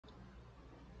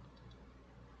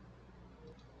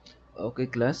Okay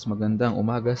class, magandang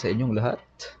umaga sa inyong lahat.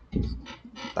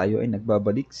 Tayo ay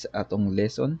nagbabalik sa atong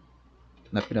lesson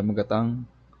na pinamagatang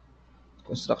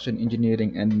Construction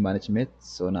Engineering and Management.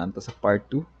 So naanta sa part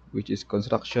 2 which is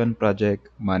Construction Project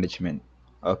Management.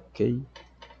 Okay.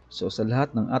 So sa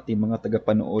lahat ng ating mga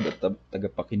tagapanood at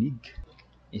tagapakinig,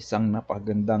 isang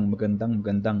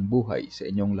magandang buhay sa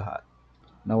inyong lahat.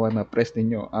 Naway ma-press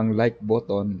ninyo ang like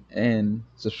button and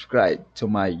subscribe to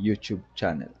my YouTube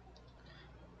channel.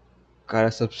 Kada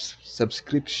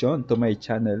subscription to my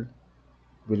channel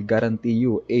will guarantee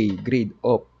you a grade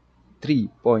of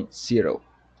 3.0.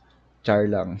 Char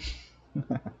lang.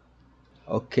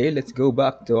 Okay, let's go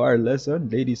back to our lesson,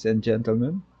 ladies and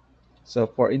gentlemen. So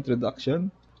for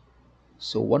introduction,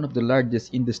 so one of the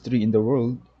largest industry in the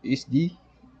world is the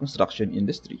construction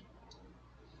industry.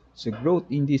 So growth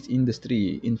in this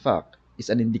industry, in fact, is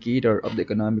an indicator of the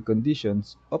economic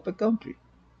conditions of a country.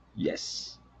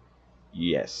 Yes.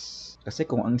 Yes. Kasi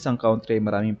kung ang isang country ay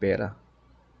maraming pera,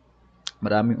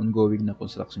 maraming ongoing na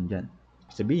construction dyan.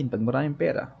 Sabihin, pag maraming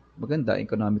pera, maganda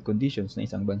economic conditions ng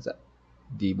isang bansa.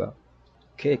 Diba?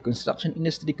 Okay, construction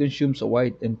industry consumes a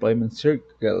wide employment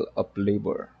circle of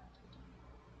labor.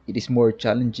 It is more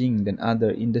challenging than other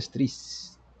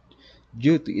industries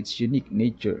due to its unique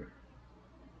nature.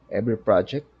 Every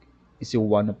project is a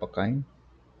one of a kind,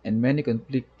 and many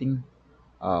conflicting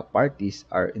parties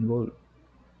are involved.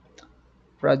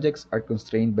 Projects are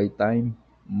constrained by time,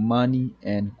 money,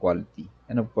 and quality,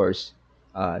 and of course,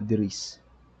 the risk.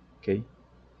 Okay,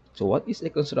 so what is a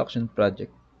construction project?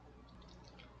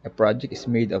 A project is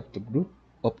made up of a group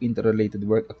of interrelated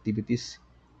work activities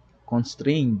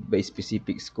constrained by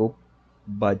specific scope,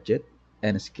 budget,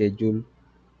 and schedule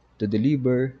to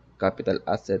deliver capital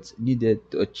assets needed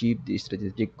to achieve the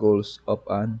strategic goals of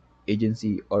an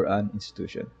agency or an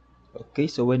institution. Okay,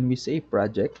 so when we say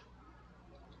project,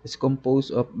 it's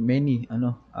composed of many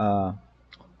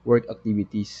work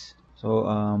activities. So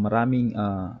maraming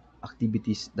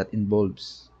activities that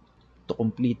involves to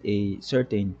complete a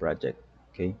certain project.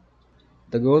 Okay.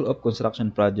 The goal of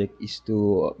construction project is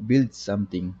to build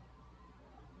something.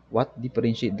 What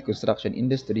differentiates the construction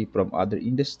industry from other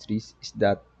industries is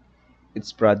that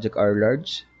its projects are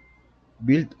large,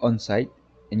 built on site,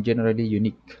 and generally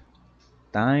unique.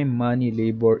 Time, money,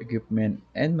 labor, equipment,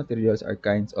 and materials are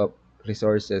kinds of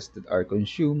resources that are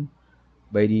consumed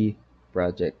by the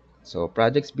project. So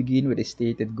projects begin with a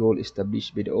stated goal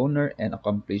established by the owner and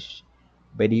accomplished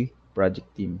by the project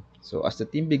team. So as the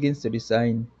team begins to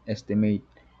design, estimate,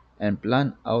 and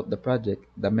plan out the project,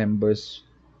 the members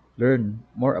learn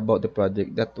more about the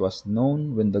project that was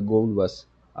known when the goal was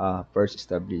first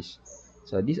established.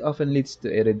 So this often leads to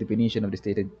a redefinition of the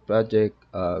stated project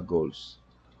goals.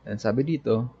 And sabi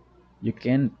dito, you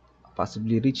can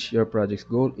possibly reach your project's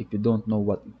goal if you don't know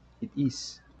what it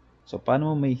is. So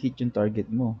paano mo may hit yung target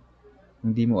mo?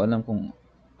 Hindi mo alam kung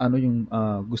ano yung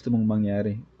gusto mong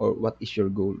mangyari or what is your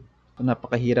goal. So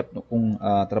napakahirap no, kung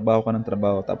trabaho ka ng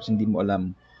trabaho tapos hindi mo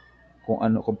alam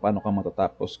kung paano ka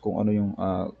matatapos, kung ano yung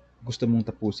gusto mong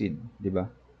tapusin, di ba?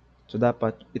 So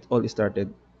dapat it all started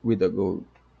with a goal.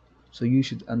 So you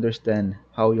should understand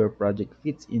how your project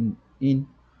fits in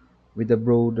with the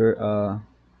broader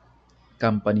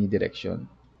company direction.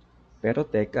 Pero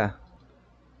teka,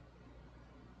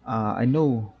 I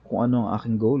know kung ano ang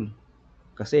aking goal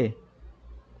kasi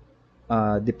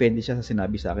depende siya sa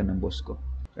sinabi sa akin ng boss ko.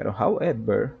 Pero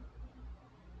however,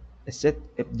 a set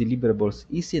of deliverables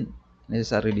isn't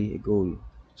necessarily a goal.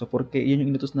 So, porque yun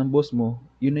yung inutos ng boss mo,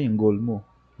 yun na yung goal mo.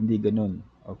 Hindi ganun.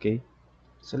 Okay?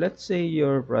 So, let's say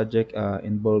your project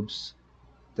involves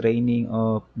training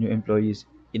of new employees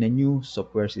in a new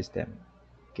software system.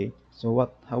 Okay? So,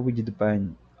 how would you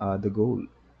define the goal?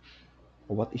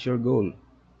 Or what is your goal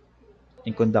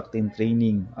in conducting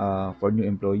training for new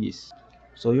employees?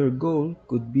 So, your goal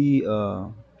could be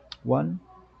one,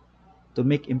 to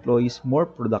make employees more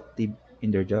productive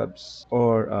in their jobs,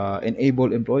 or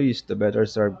enable employees to better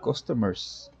serve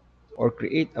customers, or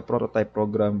create a prototype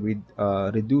program with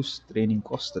reduced training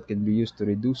costs that can be used to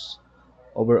reduce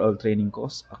overall training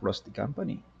costs across the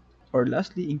company. Or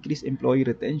lastly, increase employee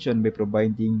retention by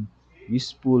providing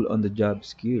useful on-the-job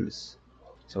skills.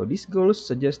 So these goals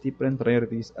suggest different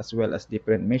priorities as well as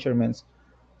different measurements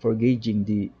for gauging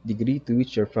the degree to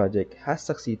which your project has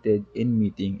succeeded in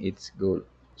meeting its goal.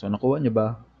 So nakuha niyo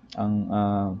ba ang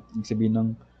ibig sabihin ng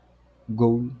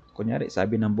goal? Kunyari,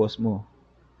 sabi ng boss mo.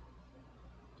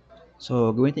 So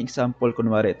gawin natin example,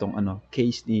 kunwari itong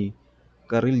case ni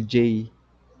Karil J.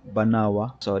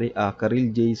 Karil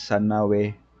J.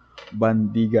 Sanawe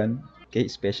Bandigan. Okay,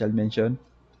 special mention.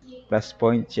 Plus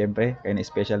point, syempre, kaya na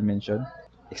special mention.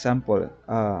 Example,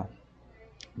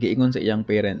 giingon sa iyang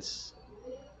parents,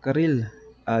 Karil,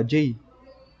 Jay,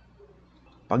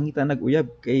 pangita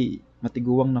nag-uyab kay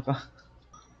matiguwang na ka.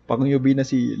 Panguyubi na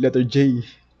si letter J.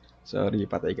 Sorry,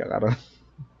 patay ka karon.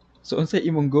 So unsay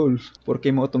imong goal?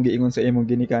 Porque mao tong giingon sa imong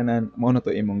ginikanan, mao na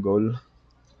to imong goal.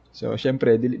 So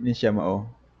syempre dili ni siya mao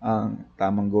ang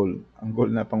tamang goal. Ang goal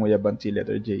na panguyaban si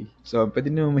letter J. So pwede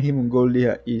nimo mahimong goal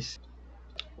diha is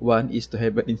one is to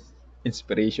have an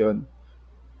inspiration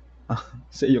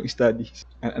sa iyong studies.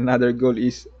 Another goal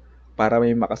is para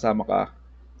may makasama ka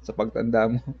sa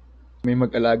pagtanda mo. May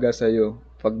mag-alaga sa iyo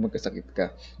pag magkasakit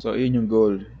ka. So, yun yung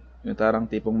goal. Yung tarang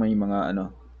tipong may mga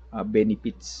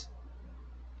benefits.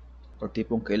 Or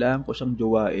tipong kailangan ko siyang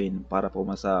jowain para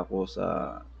pumasa ako sa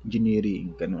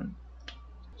engineering, ganun.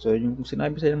 So, yung kung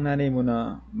sinabi sa ng nanay mo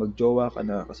na magjowa ka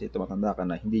na kasi tumatanda ka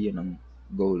na, hindi yun ang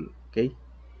goal. Okay?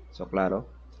 So, klaro?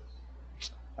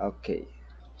 Okay.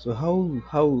 So,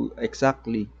 how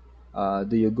exactly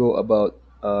do you go about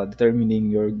determining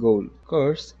your goal? Of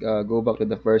course, go back to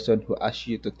the person who asked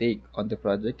you to take on the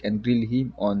project and grill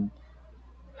him on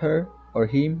her or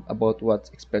him about what's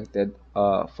expected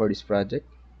for this project.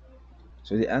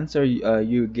 So the answer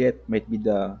you get might be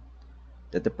that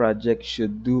the project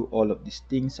should do all of these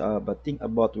things, but think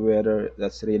about whether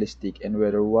that's realistic and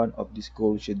whether one of these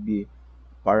goals should be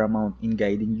paramount in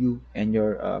guiding you and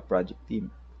your project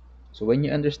team. So when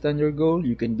you understand your goal,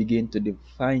 you can begin to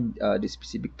define the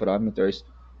specific parameters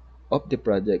of the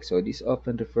project. So this is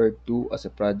often referred to as a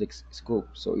project's scope.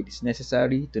 So it is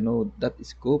necessary to know that the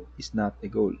scope is not a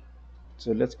goal.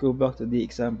 So let's go back to the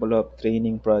example of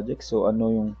training project. So ano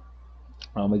yung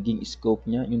maging scope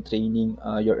niya, yung training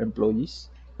your employees.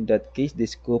 In that case, the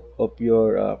scope of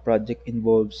your project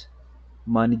involves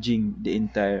managing the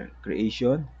entire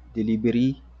creation,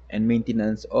 delivery, and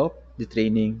maintenance of the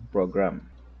training program.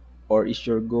 Or is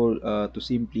your goal to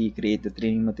simply create the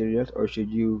training materials, or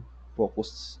should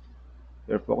focus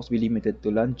your focus be limited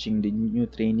to launching the new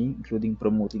training, including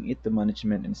promoting it to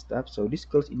management and staff? So these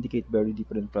goals indicate very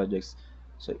different projects.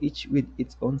 So each with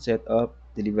its own set of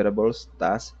deliverables,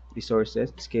 tasks,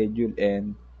 resources, schedule,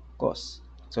 and costs.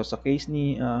 So sa case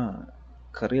ni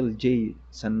Karel J.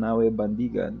 Sanawe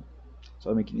Bandigan,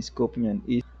 so making scope niyan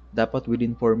is dapat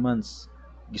within 4 months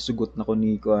gisugot na ko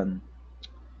ni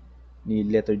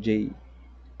letter J.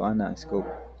 So ana ang scope.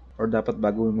 Or dapat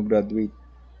bago mo graduate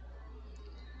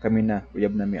kami na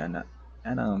uyab na mi ana.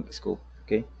 Ana ang scope,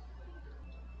 okay?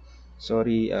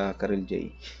 Sorry, Karel J.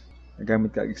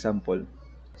 Nagamit ka example.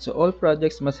 So all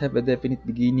projects must have a definite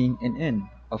beginning and end.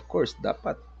 Of course,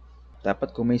 dapat.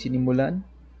 Dapat kung may sinimulan,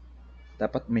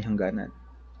 dapat may hangganan.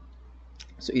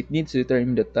 So it needs to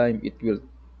determine the time it will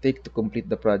take to complete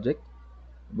the project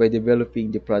by developing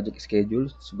the project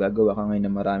schedule. So gagawa ka ngayon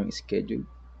ng maraming schedule.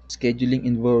 Scheduling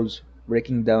involves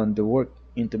breaking down the work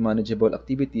into manageable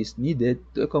activities needed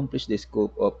to accomplish the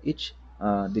scope of each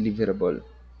deliverable.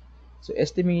 So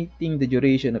estimating the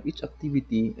duration of each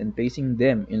activity and placing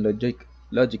them in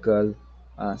logical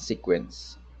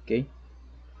sequence. Okay.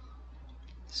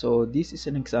 So this is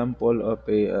an example of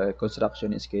a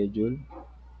construction schedule.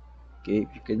 Okay,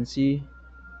 if you can see,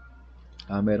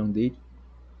 merong date.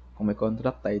 Kung may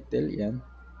contract title, yan.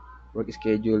 Work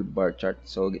schedule, bar chart.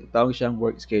 So tawag siyang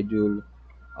work schedule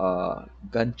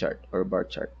Gantt chart or bar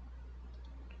chart.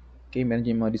 Okay, meron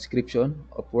dyan mga description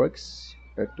of works,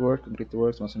 earthwork, concrete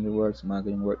works, masonry works,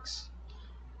 mga ganyang works.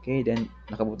 Okay, then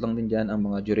nakabot lang din dyan ang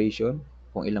mga duration,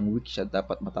 kung ilang weeks siya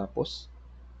dapat matapos.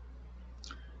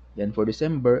 Then for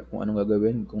December, kung anong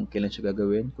gagawin, kung kailan siya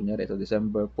gagawin. Kunyari ito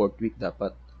December, 4th week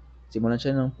dapat. Simulan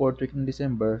siya ng 4th week ng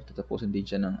December, tatapusin din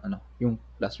siya ng yung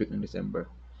last week ng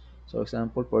December. So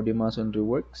example, for the masonry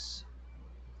works,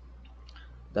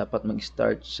 dapat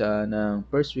mag-start siya ng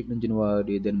 1st week ng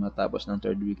January, then matapos ng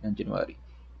 3rd week ng January.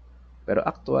 Pero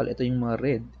actual, ito yung mga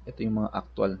red, ito yung mga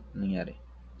actual nangyari.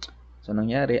 So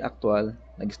nangyari, actual,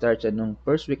 nag-start siya ng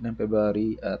 1st week ng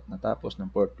February at natapos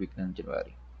ng 4th week ng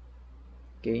January.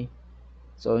 Okay?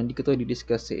 So hindi ko to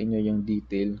di-discuss sa inyo yung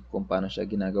detail kung paano siya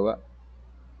ginagawa.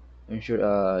 I'm sure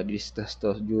discuss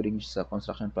to during sa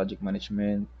construction project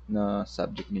management na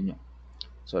subject ninyo.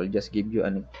 So I'll just give you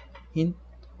a hint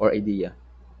or idea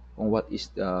kung what is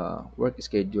the work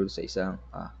schedule sa isang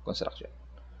construction.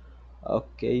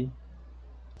 Okay.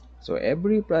 So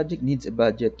every project needs a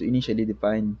budget to initially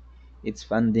define its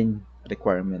funding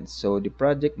requirements. So the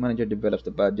project manager develops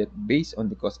the budget based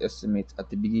on the cost estimates at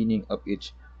the beginning of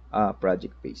each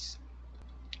project phase.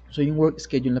 So yung work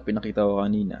schedule na pinakita ko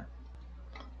kanina,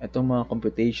 itong mga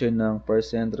computation ng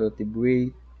percent relative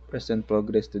weight, percent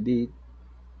progress to date,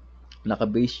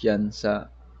 naka-base yan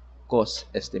sa cost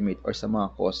estimate or sa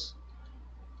mga cost.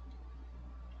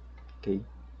 Okay.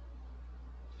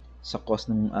 sa cost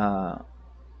ng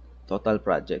total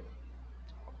project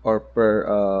or per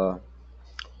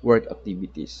work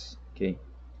activities. Okay.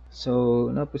 So,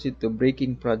 now proceed to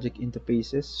breaking project into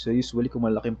phases. So, usually kung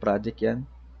malaking project yan,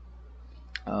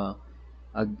 uh,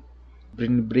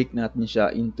 break natin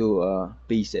siya into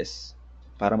phases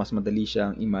para mas madali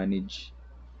siyang i-manage.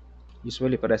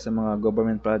 Usually, para sa mga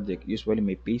government project, usually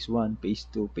may phase 1, phase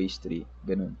 2, phase 3,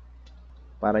 ganun.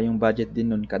 Para yung budget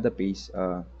din nun, kada phase,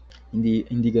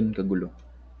 hindi ganun kagulo.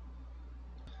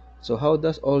 So how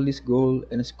does all this goal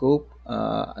and scope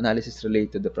analysis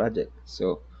relate to the project?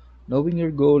 So knowing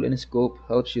your goal and scope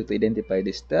helps you to identify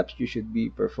the steps you should be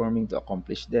performing to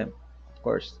accomplish them, of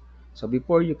course. So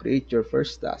before you create your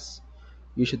first task,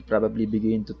 you should probably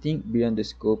begin to think beyond the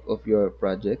scope of your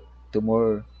project to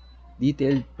more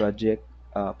detailed project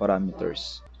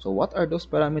parameters. So what are those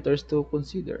parameters to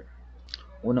consider?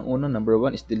 Unang-una, number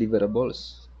one is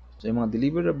deliverables. So yung mga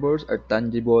deliverables are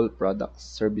tangible products,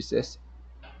 services,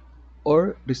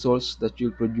 or results that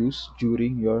you'll produce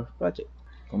during your project.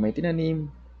 Kung may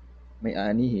tinanim, may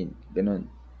aanihin, ganun.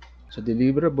 So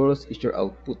deliverables is your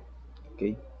output.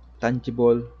 Okay?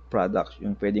 Tangible products,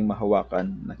 yung pwedeng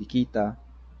mahawakan, nakikita,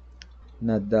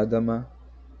 nadadama,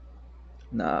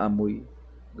 naaamoy,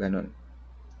 ganun.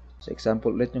 So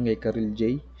example ulit yung kay Karil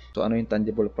J. So ano yung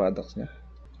tangible products niya?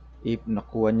 If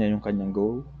nakuha niya yung kanyang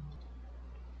goal,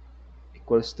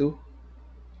 equals to,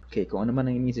 okay, kung ano man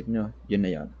ang inisip nyo, yun na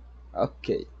yun.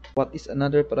 Okay. What is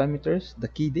another parameters?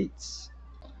 The key dates.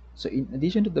 So in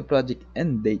addition to the project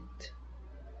end date,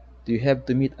 do you have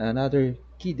to meet another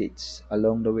key dates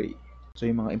along the way? So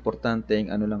yung mga importanteng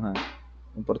ano lang ha,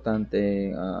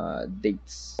 importanteng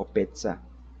dates o petsa.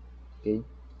 Okay?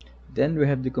 Then we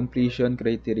have the completion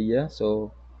criteria.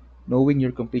 So knowing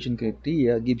your completion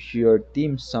criteria gives your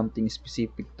team something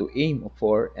specific to aim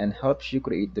for and helps you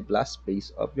create the blast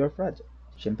phase of your project.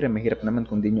 Siyempre, mahirap naman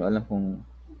kung di nyo alam kung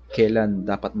kailan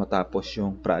dapat matapos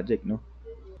yung project, no?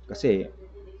 Kasi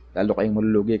lalo kayong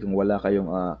malulugi kung wala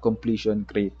kayong completion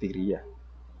criteria.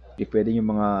 Di pwede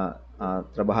yung mga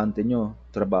trabahante nyo,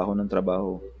 trabaho ng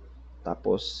trabaho.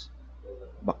 Tapos,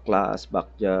 back class, back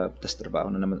job, tas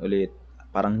trabaho na naman ulit.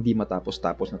 Parang hindi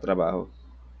matapos-tapos na trabaho.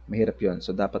 Mahirap yon.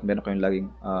 So, dapat meron kayong laging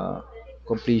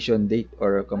completion date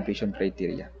or completion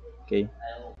criteria. Okay?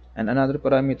 And another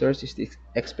parameters is the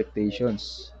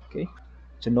expectations. Okay?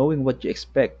 So knowing what you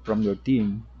expect from your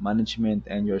team, management,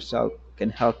 and yourself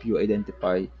can help you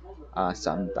identify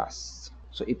some tasks.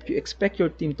 So if you expect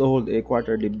your team to hold a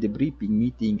quarterly debriefing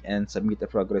meeting and submit a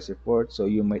progress report, so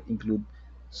you might include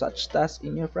such tasks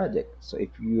in your project. So if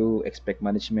you expect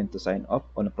management to sign off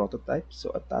on a prototype,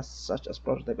 so a task such as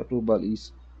prototype approval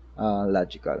is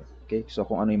logical. Okay? So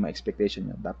kung ano yung mga expectation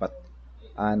nyo, dapat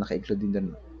naka-include din dun.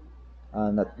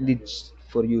 That needs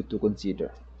for you to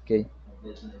consider. Okay?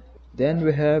 Then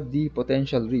we have the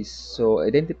potential risks. So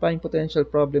identifying potential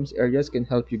problems areas can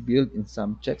help you build in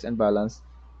some checks and balance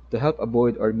to help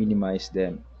avoid or minimize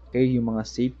them. Okay, yung mga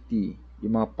safety,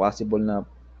 yung mga possible na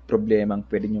problema ang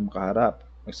pwede nyo makaharap.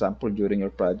 Example, during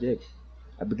your project,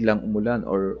 biglang umulan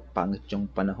or pangit yung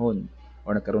panahon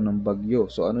or nagkaroon ng bagyo.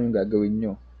 So ano yung gagawin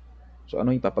nyo? So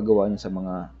ano yung papagawa nyo sa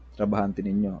mga trabahante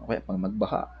ninyo? Okay, pang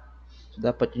magbaha. So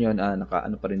dapat nyo yun,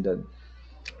 naka-ano pa rin doon,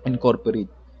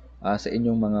 incorporate sa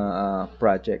inyong mga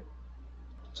project.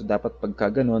 So dapat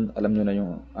pagka ganun, alam nyo na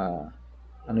yung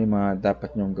ano yung mga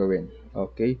dapat nyong gawin.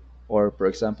 Okay? Or for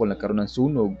example, nagkaroon ng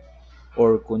sunog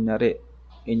or kunyari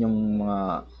inyong mga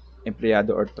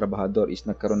empleyado or trabahador is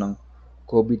nagkaroon ng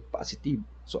COVID positive.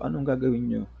 So anong gagawin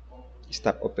nyo?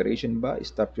 Stop operation ba?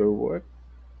 Stop your work?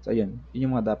 So yun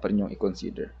yung mga dapat nyong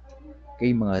i-consider.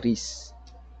 Okay, mga risks,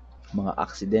 mga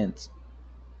accidents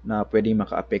na pwedeng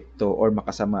maka-apekto or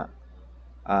makasama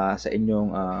sa inyong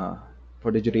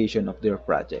for the duration of their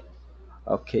project.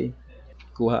 Okay?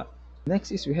 Kuha.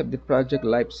 Next is we have the project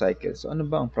life cycle. So ano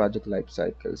ba ang project life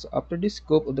cycle? So after the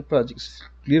scope of the project is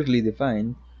clearly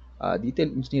defined,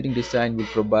 detailed engineering design will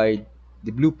provide the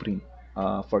blueprint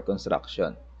for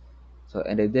construction. So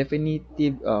and the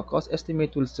definitive cost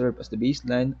estimate will serve as the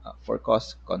baseline for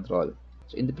cost control.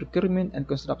 So in the procurement and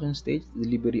construction stage, the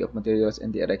delivery of materials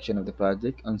and the erection of the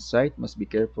project on site must be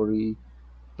carefully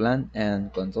planned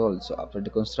and controlled. So after the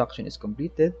construction is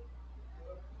completed,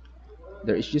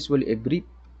 there is usually a brief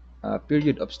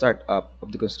period of startup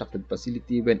of the constructed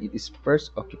facility when it is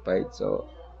first occupied. So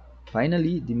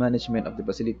finally, the management of the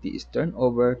facility is turned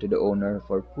over to the owner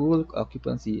for full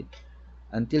occupancy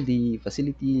until the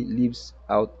facility lives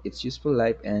out its useful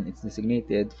life and is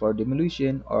designated for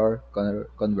demolition or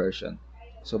conversion.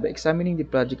 So by examining the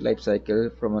project life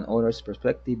cycle from an owner's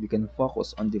perspective, you can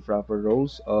focus on the proper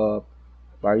roles of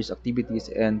various activities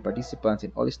and participants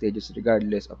in all stages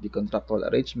regardless of the contractual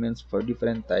arrangements for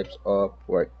different types of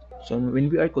work. So when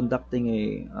we are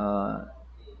conducting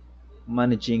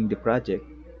managing the project,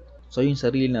 so yung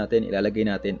sarili natin ilalagay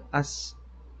natin as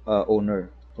owner.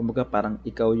 Kumbaga parang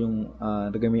ikaw yung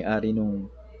nagmamay-ari nung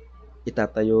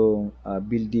itatayong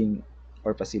building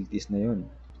or facilities na yun.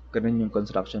 Ganun yung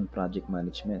construction project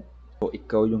management. So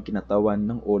ikaw yung kinatawan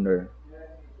ng owner,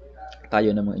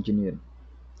 tayo ng mga engineer.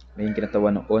 May yung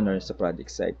kinatawan ng owner sa project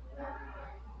site.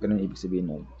 Ganun ibig sabihin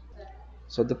nun.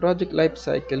 So the project life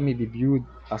cycle may be viewed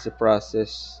as a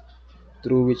process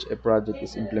through which a project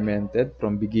is implemented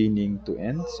from beginning to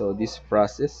end. So this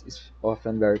process is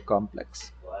often very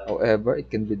complex. However,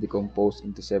 it can be decomposed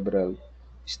into several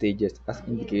stages as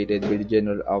indicated by the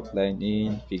general outline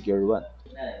in figure 1.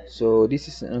 So this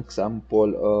is an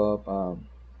example of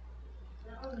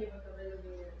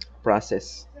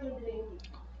process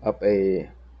of a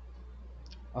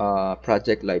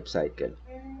project life cycle.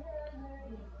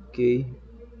 Okay,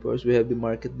 first we have the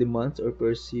market demands or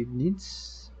perceived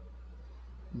needs.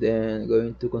 Then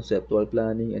going to conceptual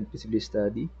planning and feasibility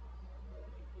study.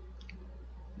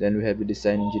 Then we have the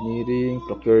design engineering,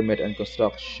 procurement and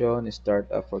construction,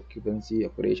 startup for occupancy,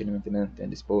 operation, maintenance, and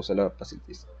disposal of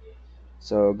facilities.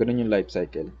 So, ganun yung life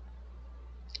cycle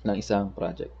ng isang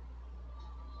project.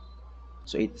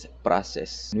 So, it's a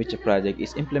process in which a project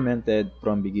is implemented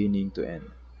from beginning to end.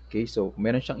 Okay, so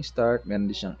meron siyang start, meron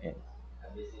din siyang end.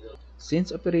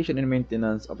 Since operation and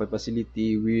maintenance of a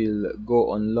facility will go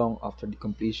on long after the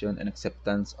completion and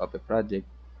acceptance of a project,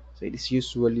 so it is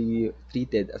usually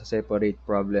treated as a separate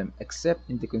problem except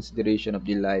in the consideration of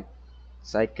the life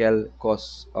cycle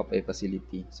costs of a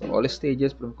facility. So all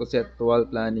stages from conceptual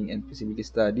planning and feasibility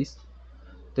studies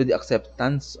to the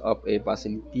acceptance of a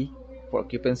facility for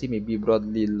occupancy may be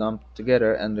broadly lumped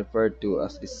together and referred to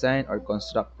as design or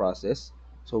construct process.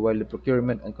 So while the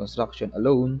procurement and construction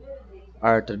alone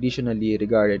are traditionally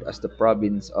regarded as the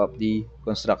province of the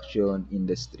construction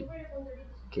industry.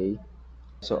 Okay,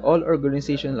 so all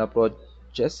organizational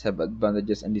approaches have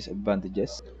advantages and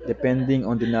disadvantages depending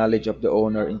on the knowledge of the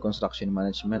owner in construction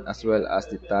management as well as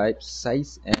the type,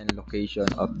 size, and location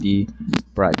of the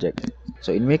project.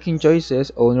 So in making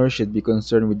choices, owners should be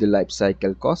concerned with the life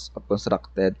cycle cost of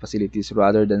constructed facilities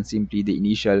rather than simply the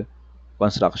initial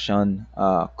construction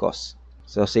cost.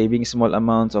 So saving small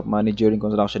amounts of money during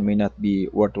construction may not be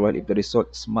worthwhile if the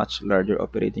result is much larger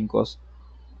operating costs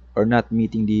or not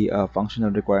meeting the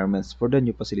functional requirements for the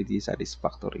new facility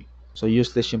satisfactory. So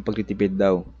useless yung pagtitipid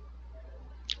daw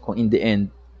kung in the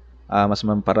end mas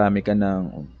mamparami ka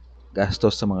ng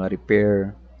gastos sa mga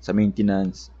repair, sa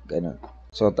maintenance, ganun.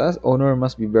 So thus owner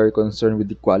must be very concerned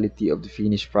with the quality of the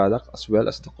finished product as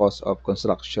well as the cost of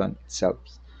construction itself.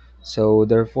 So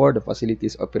therefore, the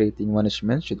facilities operating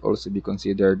management should also be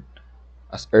considered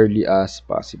as early as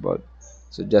possible.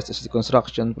 So just as the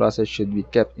construction process should be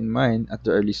kept in mind at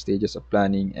the early stages of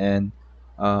planning and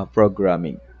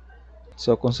programming.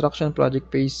 So construction project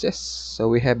phases.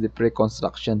 So we have the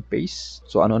pre-construction phase.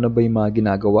 So ano-ano ba yung mga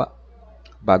ginagawa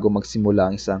bago magsimula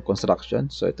ang isang construction?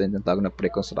 So ito yung tinatawag na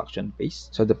pre-construction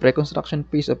phase. So the pre-construction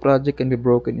phase of project can be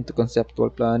broken into conceptual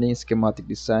planning, schematic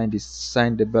design,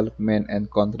 design development,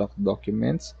 and contract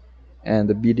documents, and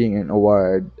the bidding and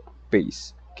award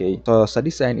phase. Okay. So sa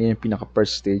design, yun yung pinaka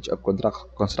first stage of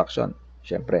construction.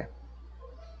 Syempre.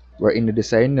 Wherein the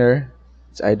designer,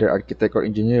 it's either architect or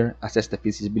engineer, assess the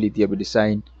feasibility of a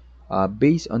design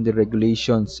based on the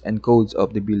regulations and codes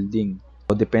of the building.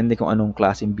 So, depende kung anong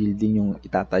klaseng building yung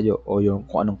itatayo o yung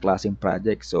kung anong klaseng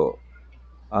project. So,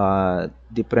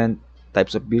 different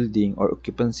types of building or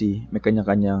occupancy, may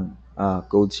kanya-kanyang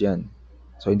codes yan.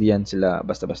 So, hindi yan sila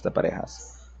basta-basta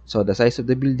parehas. So, the size of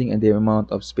the building and the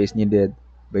amount of space needed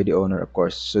by the owner, of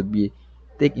course, should be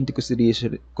taken into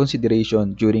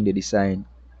consideration during the design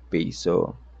phase.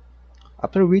 So,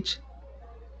 after which,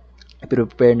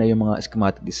 i-prepare na yung mga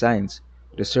schematic designs,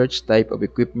 research type of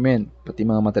equipment, pati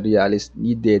mga materials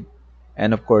needed,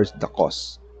 and of course, the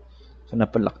cost. So,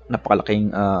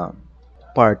 napakalaking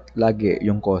part lagi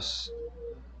yung cost.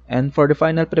 And for the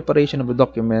final preparation of the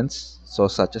documents, so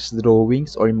such as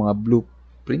drawings or yung mga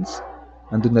blueprints,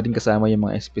 nandun na rin kasama yung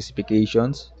mga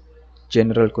specifications,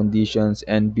 general conditions,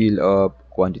 and bill of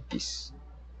quantities.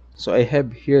 So I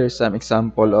have here some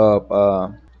example of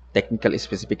technical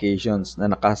specifications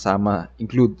na nakasama,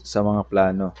 include sa mga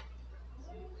plano.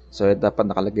 So dapat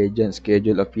nakalagay dyan,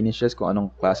 schedule of finishes, kung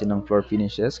anong klase ng floor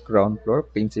finishes, ground floor,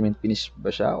 paint cement finish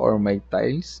ba siya, or may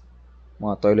tiles,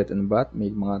 mga toilet and bath, may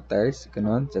mga tiles,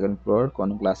 ganun, second floor, kung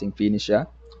anong klaseng finish siya,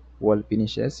 wall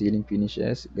finishes, ceiling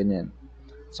finishes, ganyan.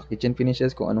 Sa kitchen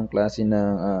finishes, kung anong klase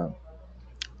ng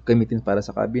gamitin para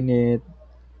sa cabinet,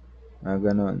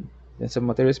 ganon. Then sa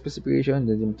material specification,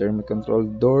 then yung thermal control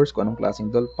doors, kung anong klaseng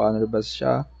door, panel ba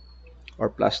siya, or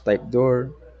flash type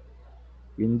door,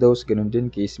 windows, ganun din,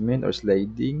 casement or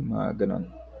sliding, mga ganon.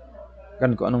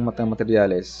 Ganun, kung anong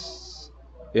materyales.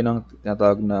 Yun ang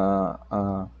tinatawag na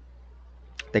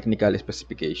technical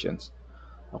specifications.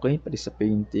 Okay, pati sa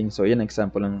painting. So, yan ang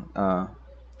example ng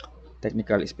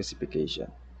technical specification.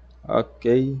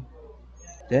 Okay.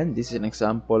 Then, this is an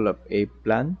example of a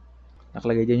plan.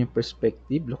 Nakalagay dyan yung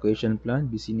perspective, location plan,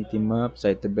 vicinity map,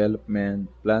 site development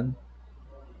plan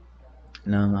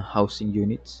ng housing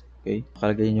units. Okay.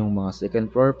 Nakalagay yung mga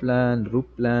second floor plan, roof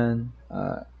plan,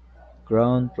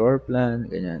 ground floor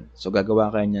plan, ganyan. So,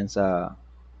 gagawa kayo niyan sa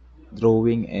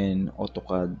drawing and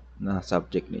AutoCAD na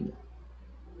subject ninyo.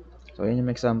 So, yan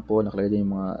yung example. Nakalagay din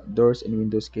yung mga doors and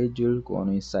window schedule, kung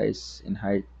ano yung size and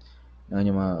height ng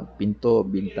yung mga pinto,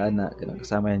 bintana, ganun.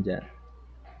 Kasama yan dyan.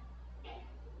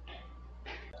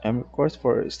 And of course,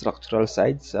 for structural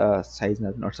sides, sides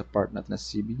natin or sa part natin na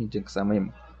CB, dyan kasama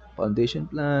yung foundation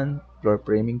plan, floor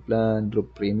framing plan, roof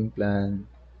framing plan,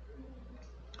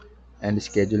 and the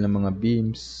schedule ng mga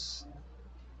beams,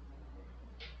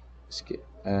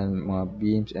 and mga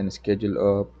beams and schedule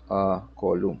of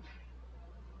column.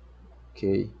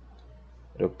 Okay,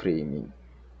 roof framing.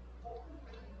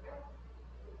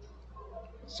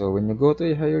 So, when you go to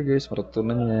a higher gears,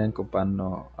 matutunan nyo yan kung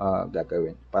paano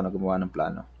gagawin, paano gumawa ng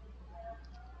plano.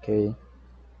 Okay.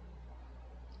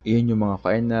 Iyon yung mga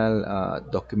final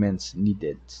documents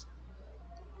needed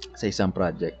sa isang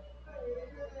project.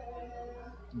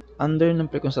 Under ng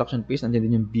pre-construction phase, nandiyan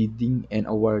din yung bidding and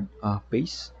award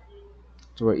phase.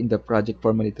 So, wherein the project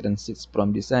formally transits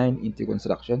from design into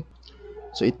construction.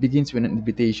 So, it begins with an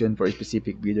invitation for a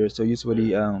specific bidder. So,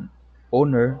 usually,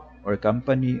 owner or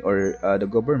company or the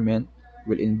government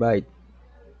will invite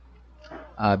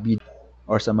bid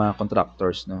or sa mga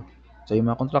contractors, no? So, yung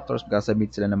mga contractors,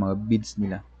 magkasubmit sila ng mga bids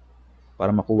nila para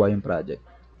makuha yung project.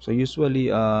 So, usually,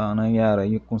 ang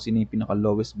nangyayari, yung kung sino yung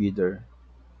pinaka-lowest bidder,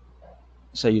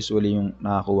 siya usually yung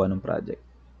nakakuha ng project.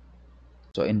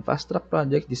 So, in fast-track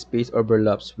project, this phase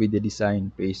overlaps with the design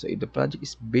phase. So, if the project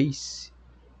is phase,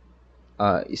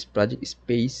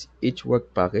 each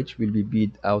work package will be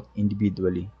bid out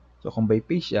individually. So, kung by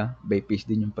phase siya, by phase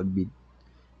din yung pag-bid.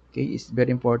 Okay, it's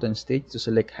very important stage to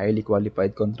select highly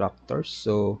qualified contractors.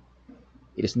 So,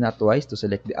 it is not wise to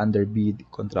select the underbid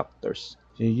contractors.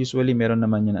 So, usually, meron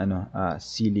naman yan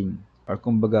ceiling or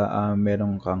kumbaga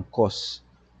meron kang cost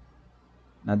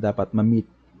na dapat ma-meet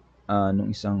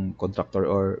nung isang contractor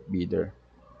or bidder.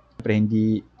 Siyempre,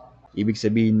 hindi ibig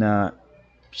sabihin na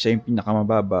siya yung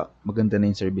pinakamababa, maganda na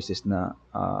yung services na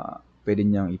pwede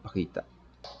niyang ipakita.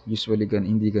 Usually,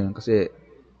 hindi ganun kasi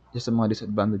just sa mga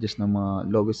disadvantages ng mga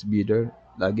lowest bidder,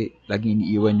 lagi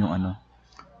iniiwan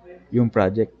yung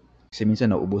project. Kasi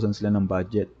minsan nauubusan sila ng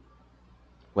budget.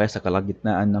 Kaya sa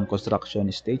kalagitnaan ng construction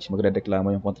stage,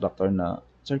 magrereklamo yung contractor na,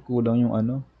 sir, kulang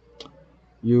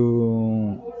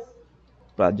yung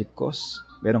project cost.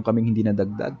 Meron kaming hindi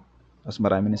nadagdag. Tapos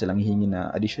marami na silang hihingi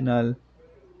na additional,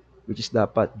 which is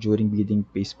dapat during bidding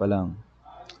phase pa lang.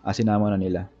 Sinama na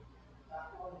nila.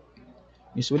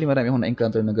 Usually marami akong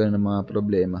na-encounter na gano'n ng mga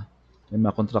problema. May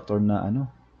mga contractor na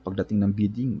pagdating ng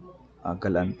bidding,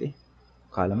 galante.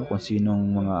 Akala mo kung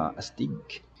sinong mga astig.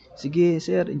 Sige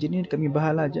sir, engineer, kami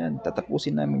bahala dyan.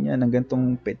 Tatapusin namin yan ng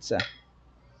gantong petsa.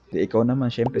 Di ikaw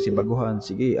naman, syempre si baguhan.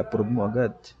 Sige, approve mo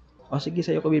agad. Sige,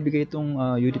 sa'yo ko bibigay itong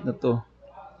unit na to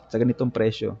sa ganitong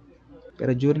presyo.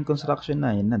 Pero during construction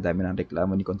na, yun na, dami ng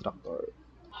reklamo ni contractor.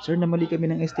 Sir, namali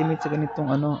kami ng estimate sa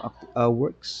ganitong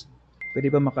works.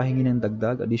 Pwede ba makahingi ng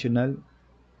dagdag, additional?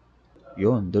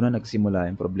 Yun, doon na nagsimula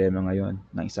yung problema ngayon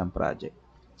ng isang project.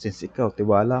 Since ikaw,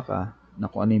 tiwala ka na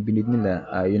kung ano yung bilid nila,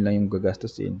 yun lang yung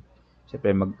gagastusin.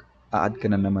 Siyempre, mag-a-add ka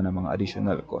na naman ng mga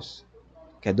additional cost.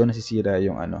 Kaya doon nasisira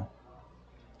yung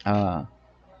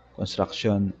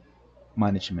construction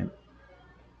management.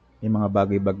 May mga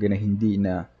bagay-bagay na hindi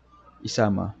na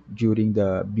isama during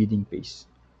the bidding phase,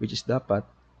 which is dapat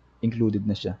included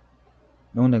na siya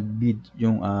nung nag-bid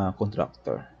yung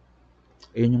contractor.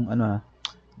 Ayun yung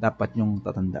dapat yung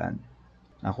tatandaan.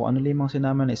 Kung ano lang yung mga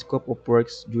sinama na scope of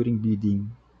works during bidding,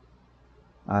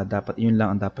 dapat yun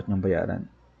lang ang dapat nyong bayaran.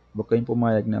 Huwag kayong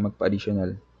pumayag na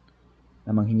magpa-additional,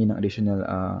 na manghingi ng additional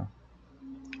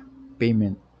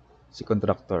payment si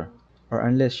contractor. Or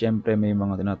unless, syempre, may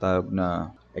mga tinatawag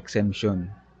na exemption.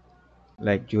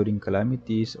 Like during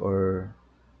calamities or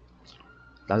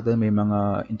may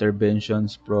mga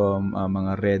interventions from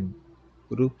mga red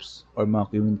groups or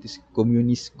mga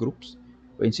communist groups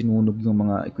o sinunog yung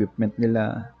mga equipment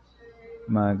nila,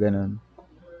 mga ganun.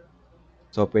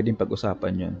 So, pwedeng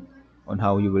pag-usapan yun on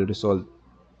how you will resolve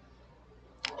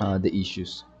the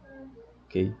issues.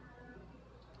 Okay.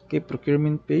 Okay,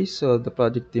 procurement phase. So, the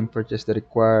project team purchase the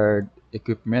required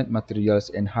equipment,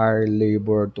 materials, and hire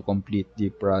labor to complete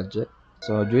the project.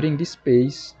 So, during this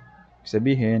phase,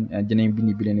 sabihin, dyan na yung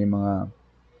binibili ng mga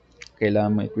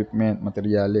kailangan mga equipment,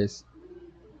 materials,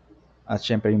 at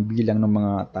syempre yung bilang ng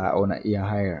mga tao na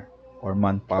i-hire or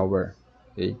manpower.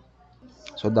 Okay?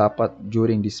 So, dapat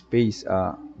during this phase,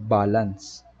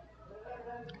 balance.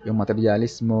 Yung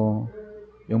materials mo,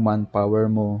 yung manpower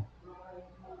mo,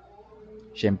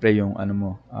 syempre yung ano mo,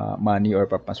 money or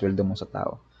pampasweldo mo sa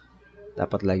tao.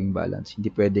 Dapat laging balance.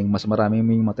 Hindi pwedeng mas marami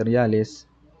mo yung materials,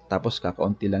 tapos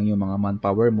kakaunti lang yung mga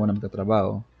manpower mo na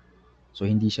magtatrabaho. So,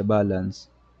 hindi siya balance.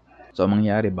 So, ang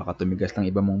mangyayari, baka tumigas lang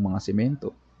iba mong mga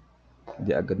semento.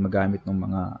 Hindi agad magamit ng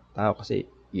mga tao kasi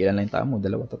ilan lang yung tao mo,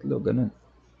 2, 3, ganun.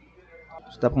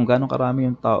 So, dapat kung gano'ng karami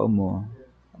yung tao mo,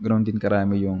 ganoon din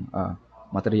karami yung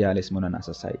materials mo na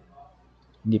nasa site.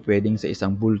 Hindi pwedeng sa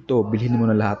isang bulto, bilhin mo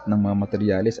na lahat ng mga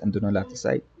materials, andun na lahat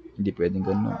sa site. Hindi pwedeng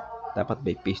gano'n. Dapat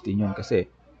by piece din yun kasi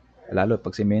lalo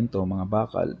pag semento, mga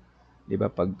bakal, di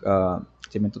ba pag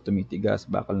semento tumitigas,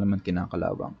 bakal naman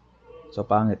kinakalawang. So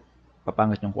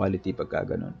papangit yung quality pagka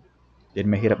ganun. Then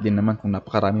mahirap din naman kung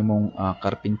napakarami mong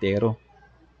karpintero,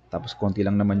 tapos konti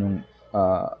lang naman yung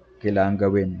kailangan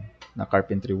gawin na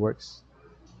carpentry works.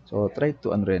 So try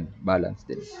to balance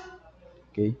din.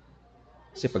 Okay?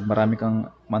 Kasi pag marami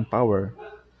kang manpower,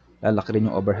 lalaki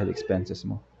rin yung overhead expenses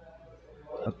mo.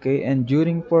 Okay, and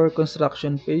during for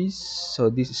construction phase, so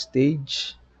this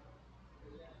stage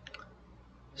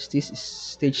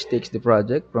takes the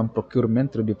project from procurement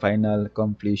through the final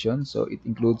completion. So it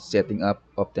includes setting up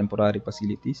of temporary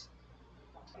facilities,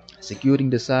 securing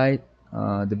the site,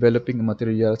 developing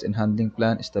materials and handling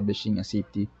plan, establishing a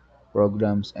safety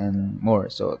programs and more.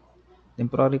 So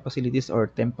temporary facilities or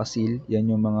tempasil,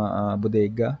 yan yung mga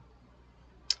bodega,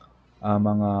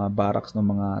 mga barracks ng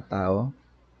mga tao.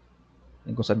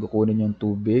 Yan kung saan kukunin yung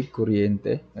tubig,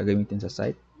 kuryente, gagamitin sa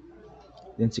site.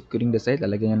 Then securing the site,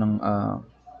 lalagyan nyo ng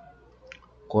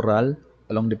coral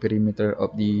along the perimeter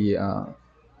of the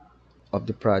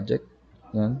project.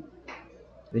 Yan.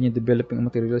 Then yung developing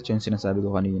materials, yung sinasabi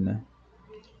ko kanina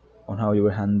on how you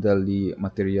will handle the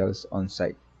materials on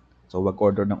site. So, wag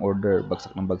order ng order,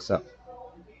 bagsak ng bagsak.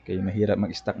 Okay, mahirap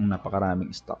mag-stock ng napakaraming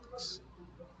stocks.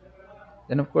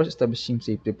 Then of course, establishing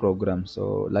safety program.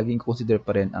 So, laging consider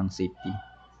pa rin ang safety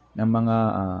ng mga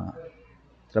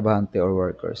trabahante or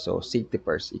workers. So, safety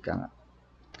first, ika nga.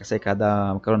 Kasi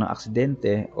kada magkaroon ng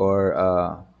aksidente or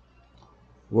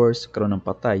worse, karoon ng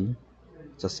patay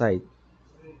sa site,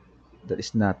 that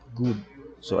is not good.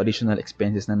 So, additional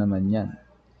expenses na naman yan.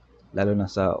 Lalo na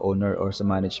sa owner or sa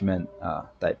management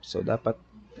type. So, dapat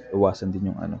iwasan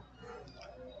din yung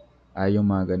yung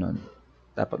mga ganun.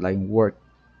 Dapat laging work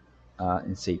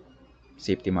in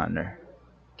safety manner.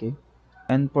 Okay?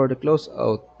 And for the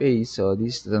closeout phase, so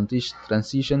this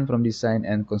transition from design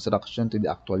and construction to the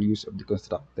actual use of the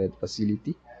constructed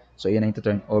facility. So, yan ang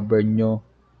ito-turn over nyo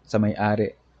sa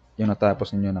may-ari yung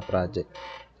natapos ninyo na project.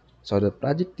 So, the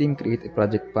project team create a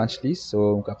project punch list.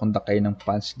 So, kakondak kayo ng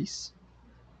punch list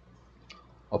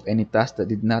of any task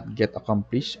that did not get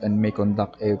accomplished and may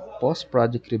conduct a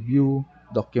post-project review,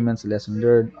 documents lesson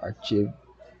learned, archive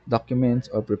documents,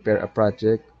 or prepare a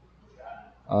project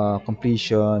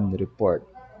completion report.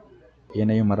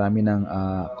 Yan na yung marami ng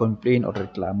complaint or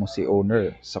reklamo si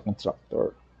owner sa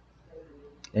contractor.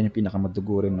 Yan yung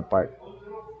pinakamadugurin na part.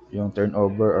 Yung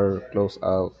turnover or close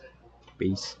out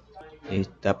phase.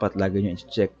 Dapat lagi nyo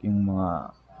i-check yung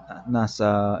mga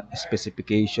nasa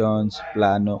specifications,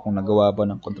 plano, kung nagawa ba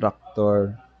ng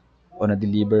contractor o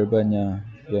na-deliver ba niya.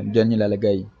 Yan, dyan niya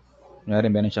lalagay. Kunyari,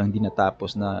 meron siyang hindi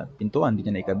natapos na pintuan, hindi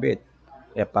niya naikabit.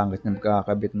 Kaya pangit na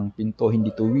magkakabit ng pinto,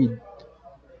 hindi tuwid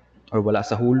or wala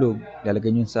sa hulog,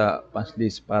 lalagay nyo sa punch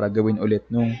list para gawin ulit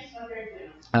nung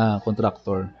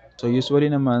contractor. So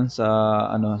usually naman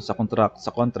sa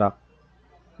contract,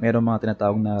 mayroong mga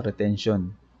tinatawag na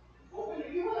retention.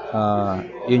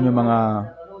 Yun yung mga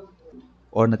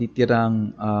or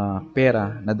natitirang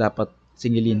pera na dapat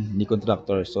singilin ni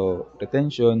contractor. So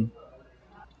retention,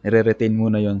 nire-retain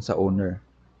muna yon sa owner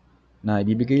na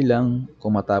ibibigay lang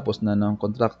kung matapos na ng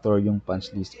contractor yung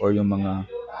punch list or yung mga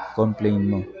complaint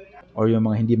mo or yung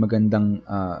mga hindi magandang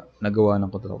nagawa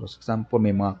ng contractor. For example, may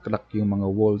mga crack yung mga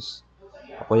walls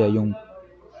o kaya yung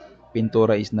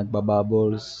pintura is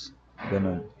nagbabubbles,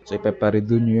 ganun. So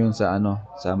ipaparedo nyo yun sa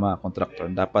sa mga contractor.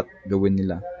 Dapat gawin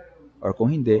nila. Or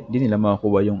kung hindi nila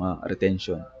makukuha yung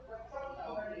retention.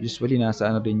 Usually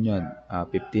nasa rin yun, 15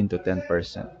 to 10%.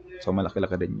 So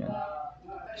malaki-laki din yun.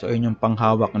 So, yun yung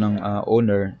panghawak ng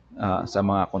owner sa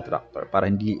mga contractor para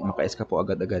hindi maka-escape po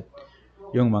agad-agad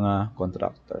yung mga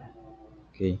contractor.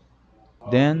 Okay.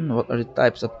 Then, what are the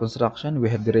types of construction? We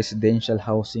have the residential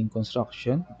housing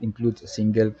construction. It includes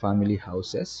single-family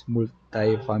houses,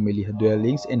 multi-family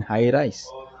dwellings, and high-rise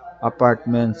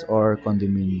apartments or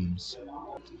condominiums.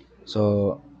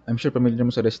 So, I'm sure familiar mo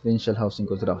sa residential housing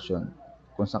construction.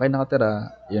 Kung saan kayo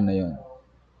nakatira, yun na yun.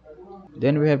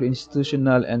 Then we have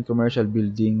institutional and commercial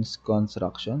buildings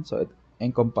construction. So it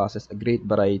encompasses a great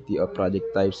variety of project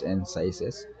types and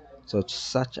sizes, so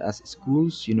such as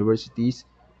schools, universities,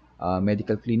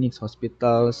 medical clinics,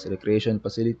 hospitals, recreation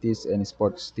facilities, and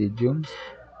sports stadiums,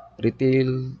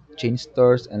 retail, chain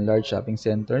stores, and large shopping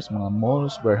centers, mga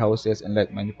malls, warehouses, and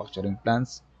light manufacturing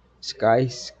plants,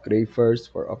 skyscrapers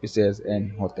for offices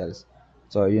and hotels.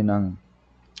 So yun ang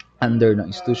under ng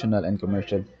institutional and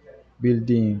commercial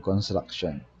building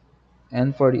construction.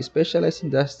 And for the specialized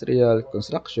industrial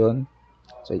construction,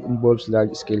 so it involves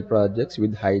large-scale projects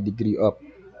with high degree of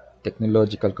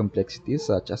technological complexity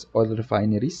such as oil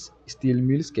refineries, steel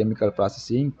mills, chemical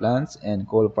processing plants, and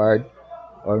coal-fired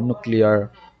or nuclear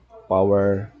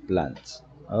power plants.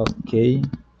 Okay.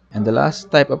 And the last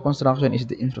type of construction is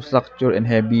the infrastructure and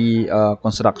heavy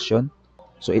construction.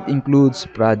 So it includes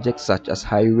projects such as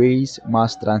highways,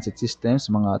 mass transit systems,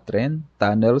 mga tren,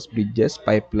 tunnels, bridges,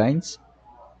 pipelines,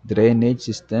 drainage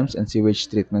systems, and sewage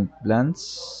treatment plants.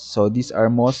 So these are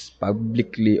most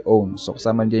publicly owned. So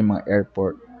kasama dyan yung mga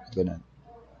airport, ganun.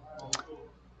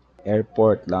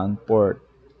 Airport, land port,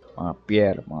 mga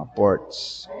pier, mga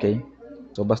ports. Okay?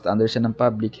 So basta under siya ng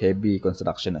public, heavy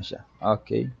construction na siya.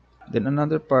 Okay. Then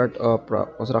another part of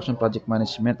construction project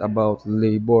management about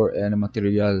labor and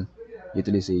material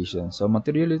utilization. So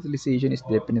material utilization is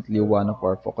definitely one of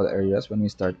our focal areas when we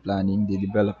start planning the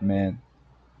development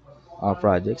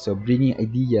projects. So bringing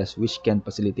ideas which can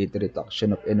facilitate the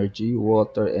reduction of energy,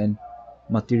 water, and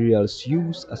materials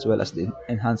use as well as the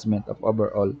enhancement of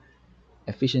overall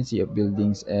efficiency of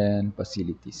buildings and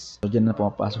facilities. So dyan na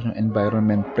pumapasok yung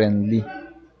environment friendly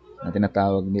na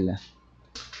tinatawag nila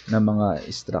na mga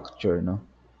structure, no?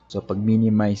 So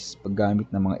pag-minimize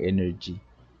paggamit ng mga energy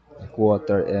like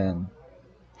water and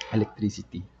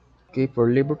electricity. Okay,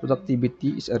 for labor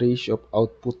productivity is a ratio of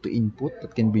output to input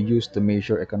that can be used to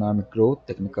measure economic growth,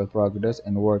 technical progress,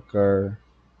 and worker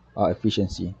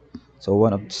efficiency. So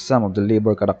some of the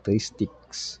labor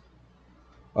characteristics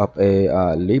of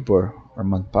a labor or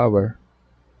manpower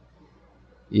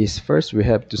is first we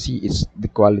have to see its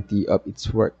the quality of its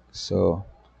work. So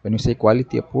when we say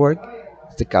quality of work,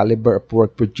 it's the caliber of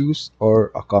work produced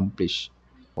or accomplished.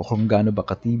 O kung gaano ba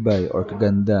katibay or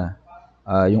kaganda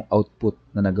yung output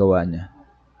na nagawa niya.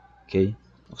 Okay?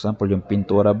 For example, yung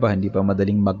pintura ba, hindi pa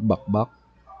madaling magbakbak?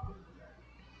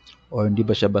 Or hindi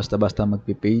ba siya basta-basta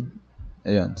magpipaid?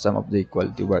 Ayun, some of the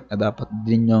quality work na dapat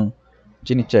din yung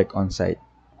chine-check on site.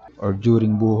 Or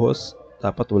during buhos,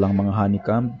 dapat walang mga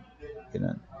honeycomb.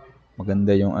 Ganun.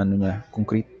 Maganda yung ano niya,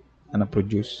 concrete na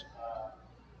na-produce.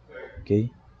 Okay?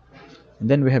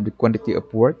 And then we have the quantity of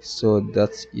work. So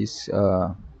that is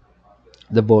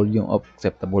the volume of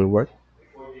acceptable work.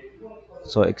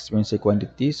 So experience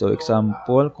quantity. So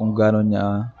example, kung gaano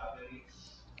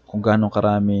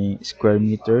karami square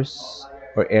meters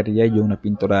or area yung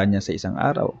napinturahan niya sa isang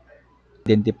araw.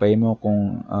 Identify mo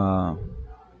kung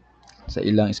sa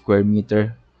ilang square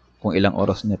meter kung ilang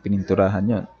oras niya pininturahan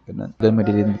yon. Ganun. Then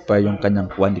ma-identify yung kanyang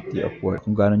quantity of work.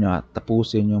 Kung gaano niya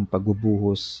tapusin yung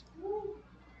pagbubuhos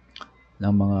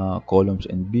ng mga columns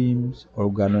and beams or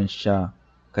gaano siya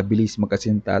kabilis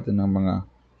mag-asintado ng mga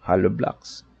hollow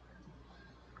blocks.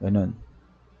 Ganun.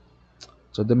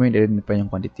 So, doon mo identify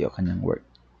yung quantity of kanyang work.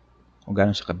 Kung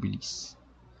gaano siya kabilis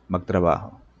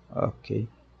magtrabaho. Okay.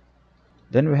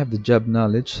 Then we have the job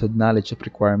knowledge. So, knowledge of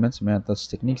requirements, methods,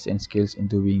 techniques, and skills in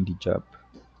doing the job.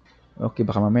 Okay,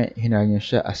 baka mamaya hinahal niya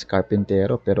siya as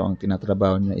carpentero pero ang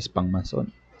tinatrabaho niya is pang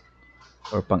mason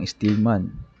or pang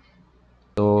steelman.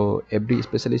 So, every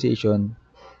specialization,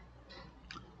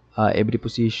 every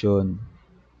position,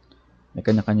 may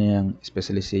kanya-kanyang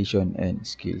specialization and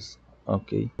skills.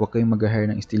 Okay. Huwag kayong mag-hire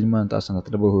ng steelman tapos ang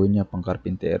tatrabaho niya pang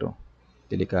karpintero.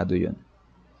 Delikado yun.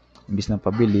 Imbis na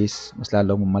pabilis, mas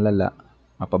lalong malala,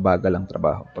 mapabagal ang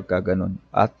trabaho pagka ganun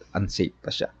at unsafe pa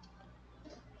siya.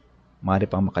 Maaari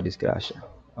pang makadisgrasya.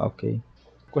 Okay.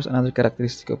 Of course, another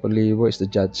characteristic of a labor is the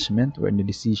judgment or the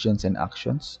decisions and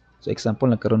actions. So,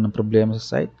 example, nagkaroon ng problema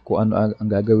sa site, kung ano ang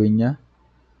gagawin niya,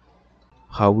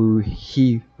 how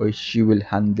he or she will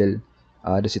handle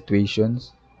the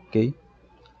situations, okay?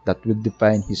 That will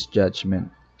define his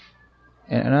judgment.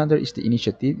 And another is the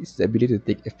initiative, is the ability to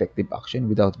take effective action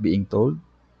without being told.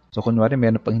 So kunwari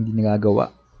meron pang hindi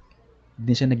nagagawa,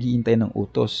 hindi siya naghihintay ng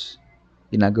utos.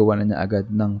 Ginagawa na niya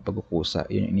agad ng pagkukusa,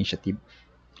 yun yung initiative.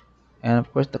 And of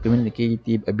course, the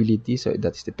communicative ability, so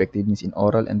that's the effectiveness in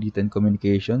oral and written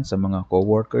communication sa mga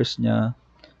co-workers niya,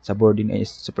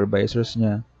 subordinates, supervisors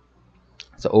niya,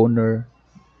 sa owner,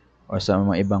 or sa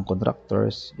mga ibang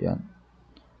contractors. Yan.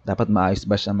 Dapat maayos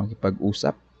ba siya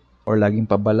makipag-usap? Or laging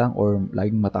pabalang or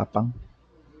laging matapang?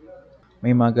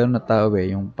 May mga ganun na tao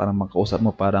yung parang makausap mo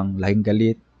parang laging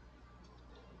galit.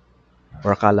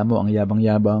 Or akala mo ang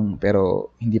yabang-yabang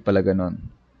pero hindi pala ganun.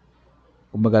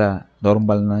 Kumbaga,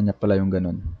 normal na niya pala yung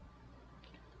ganun.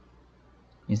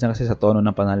 Minsan kasi sa tono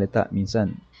ng panalita,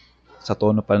 minsan sa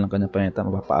tono pa lang ng kanyang panalita,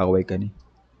 mapapaaway ka ni.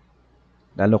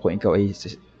 Lalo kung ikaw ay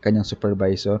kanyang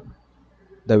supervisor,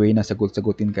 the way na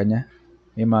sagot-sagutin ka niya,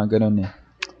 may mga ganun eh.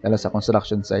 Lalo sa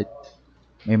construction site,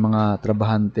 may mga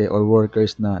trabahante or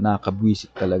workers na nakakabwisit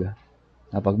talaga.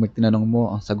 Na pag may tinanong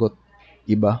mo, ang sagot,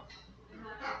 iba,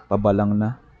 pabalang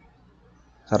na,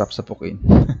 sarap sapukin.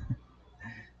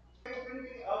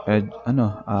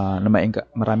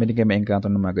 Marami din kayo ma-encounter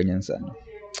ng mga ganyan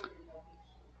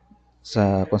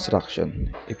sa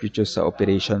construction if you choose sa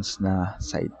operations na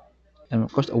site. And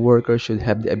of course, a worker should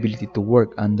have the ability to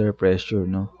work under pressure,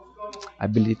 no?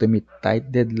 Ability to meet tight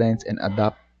deadlines and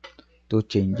adapt to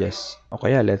changes. O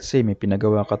kaya, let's say, may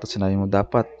pinagawa ka tapos sinabi mo,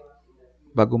 dapat,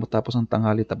 bago matapos ang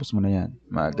tanghali, tapos mo na yan.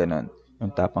 Mga ganon.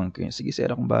 Yung tapang ko yun. Sige, sir,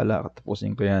 akong bahala.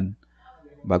 Tapusin ko yan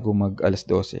bago mag alas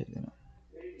 12. Ganon.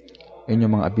 Yun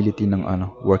yung mga ability ng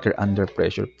worker under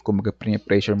pressure. Kung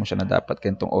pressure mo siya na dapat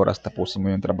ganitong oras tapusin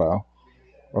mo yung trabaho.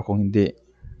 Or kung hindi,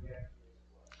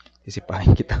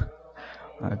 isipahin kita.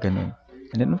 Ganun.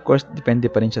 And then of course, depende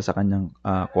pa rin siya sa kanyang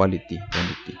quality.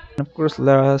 And of course,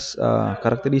 last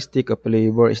characteristic of a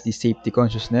labor is the safety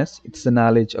consciousness. It's the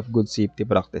knowledge of good safety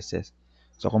practices.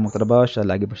 So kung magtrabaho siya,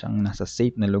 lagi ba siyang nasa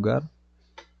safe na lugar?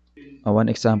 One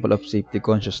example of safety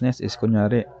consciousness is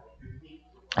kunyari,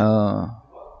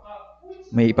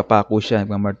 may ipapako siya,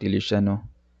 magmamartilyo siya, no?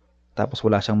 Tapos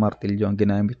wala siyang martilyo, ang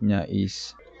ginamit niya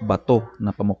is bato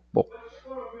na pamukpok.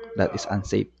 That is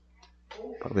unsafe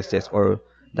practices. Or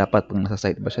dapat pag nasa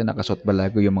site ba siya, nakasuot ba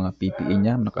lagi yung mga PPE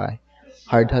niya, naka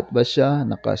hard hat ba siya,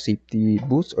 naka safety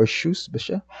boots or shoes ba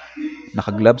siya,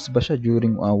 naka gloves ba siya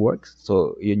during work.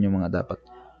 So yun yung mga dapat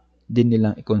din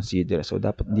nilang i-consider. So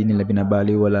dapat din nila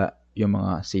binabaliwala yung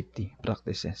mga safety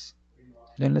practices.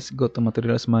 Then let's go to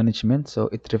materials management.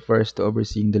 So it refers to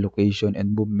overseeing the location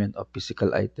and movement of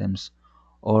physical items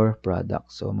or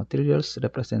products. So materials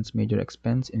represents major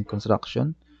expense in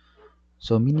construction.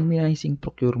 So minimizing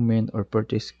procurement or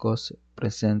purchase costs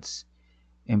presents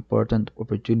important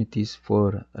opportunities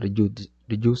for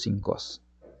reducing costs.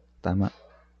 Tama.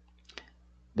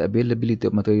 The availability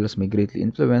of materials may greatly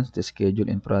influence the schedule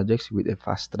in projects with a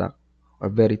fast track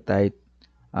or very tight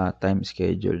time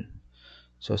schedule.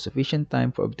 So sufficient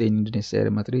time for obtaining the necessary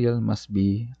material must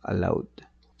be allowed.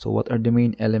 So what are the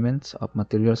main elements of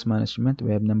materials management?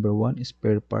 We have number 1 is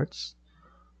spare parts.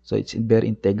 So it's very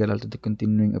integral to the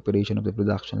continuing operation of the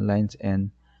production lines and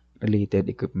related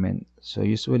equipment. So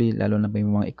usually, lalo na may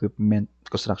mga equipment,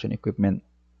 construction equipment,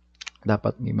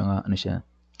 dapat may mga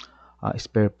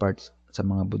spare parts sa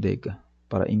mga bodega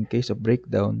para in case of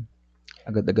breakdown,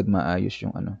 agad-agad maayos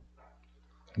yung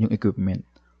yung equipment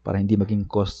para hindi maging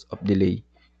cause of delay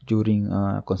during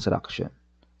construction.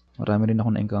 Marami rin ako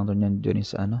na-encounter niyan during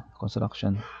sa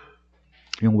construction,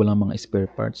 yung walang mga spare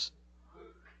parts.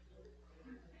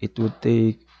 It would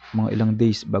take mga ilang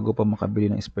days bago pa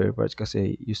makabili ng spare parts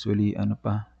kasi usually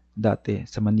dati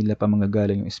sa Manila pa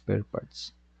manggagaling yung spare parts.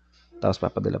 Tapos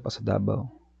papadala pa sa Davao.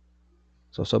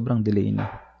 So sobrang delay na.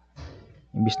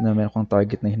 Imbis na meron kang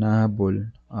target na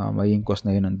hinahabol, magiging cost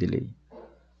na yun ng delay.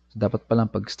 So dapat pa lang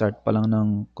pag start pa lang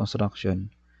ng construction,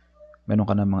 meron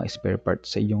ka na mga spare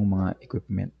parts sa iyong mga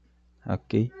equipment.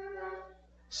 Okay?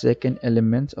 Second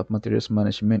element of materials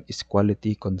management is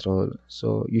quality control.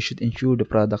 So you should ensure the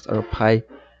products are of high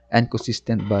and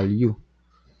consistent value.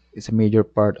 It's a major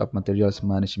part of materials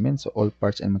management. So all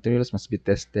parts and materials must be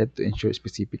tested to ensure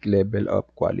specific level of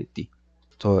quality.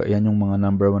 So yan yung mga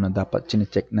number 1 na dapat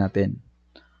chine-check natin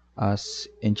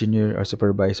as engineer or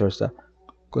supervisor sa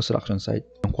construction site.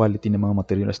 Yung quality ng mga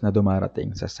materials na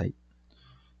dumarating sa site.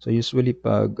 So usually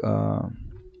pag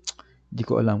di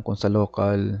ko alam kung sa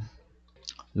local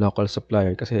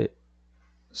supplier kasi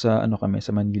sa kami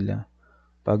sa Manila,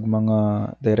 pag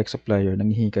mga direct supplier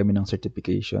nanghihingi kami ng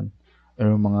certification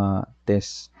or mga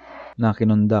test na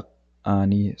kinonduct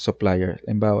ni supplier.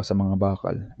 Halimbawa sa mga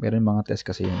bakal, meron mga test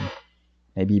kasi yun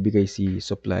na ibibigay si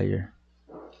supplier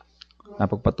na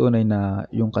pagpatunay na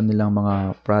yung kanilang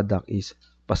mga product is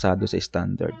pasado sa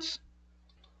standards.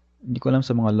 Hindi ko alam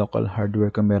sa mga local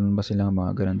hardware kung meron ba silang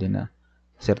mga ganun din na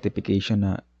certification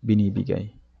na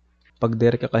binibigay. Pag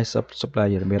direct ka kay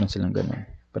supplier, meron silang ganun.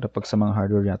 Pero pag sa mga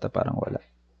hardware yata parang wala.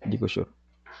 Hindi ko sure.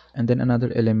 And then another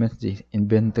element is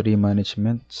inventory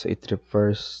management. So it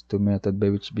refers to method by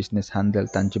which business handle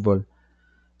tangible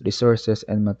resources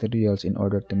and materials in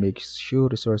order to make sure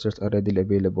resources are readily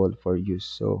available for use.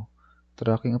 So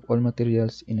tracking of all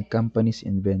materials in a company's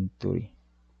inventory.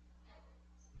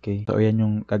 Okay. So ayan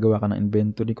yung gagawa ka ng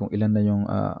inventory kung ilan na yung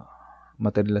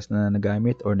materials na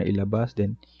nagamit or nailabas,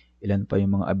 then ilan pa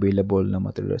yung mga available na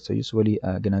materials. So usually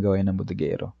ginagawa yan ng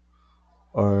bodegero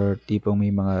or tipong may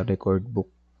mga record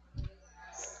book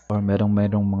or merong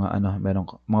merong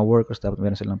mga workers dapat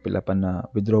meron silang pilapan na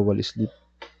withdrawal slip.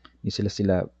 Hindi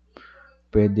sila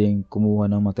pwedeng kumuha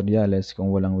ng materyales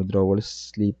kung walang withdrawal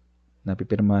slip na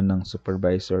pipirma ng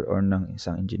supervisor or ng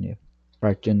isang engineer.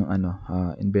 Part yun ng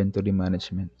inventory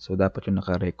management. So dapat yung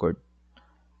naka-record.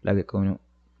 Lagi kung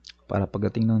para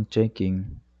pagdating ng checking,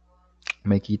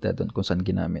 may kita doon kung saan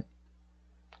ginamit.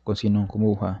 Kung sinong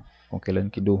kumuha, kung kailan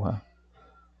kiduha,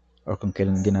 or kung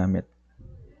kailan ginamit.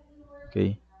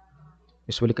 Okay?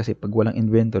 Usually kasi pag walang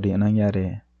inventory, anong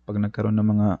nangyari? Pag nagkaroon ng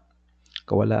mga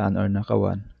kawalaan or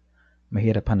nakawan,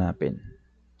 mahirap hanapin.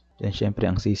 Then syempre,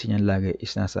 ang sisi niyan lagi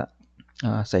is nasa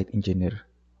site engineer.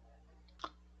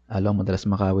 Alam, madalas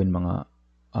makawin mga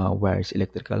wires,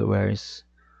 electrical wires,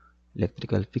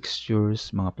 electrical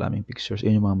fixtures, mga plumbing fixtures.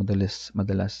 Yun yung mga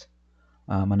madalas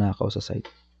manakaw sa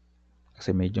site.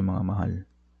 Kasi medyo mga mahal.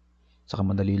 Saka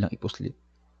madali lang ipuslit.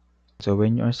 So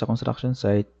when you are sa construction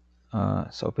site,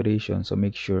 sa operation, so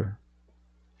make sure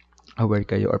aware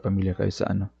kayo or familiar kayo sa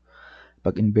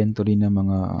pag-inventory ng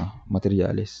mga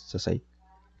materials sa site.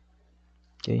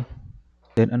 Okay?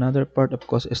 Then another part of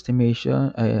cost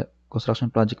estimation, construction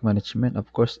project management,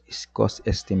 of course, is cost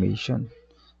estimation.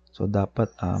 So dapat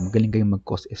magaling kayong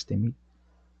mag-cost estimate.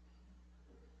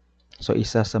 So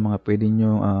isa sa mga pwede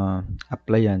nyo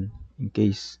applyan in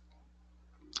case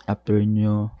after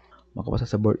nyo makapasa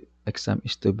sa board exam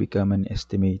is to become an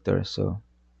estimator. So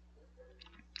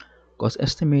cost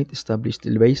estimate establishes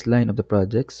the baseline of the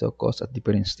project, so cost at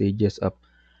different stages of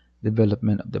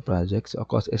development of the project. So a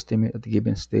cost estimate at a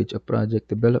given stage of project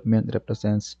development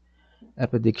represents a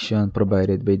prediction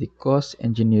provided by the cost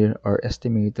engineer or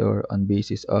estimator on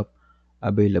basis of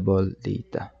available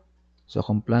data. So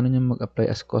kung plano nyo mag-apply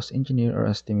as cost engineer or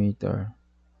estimator,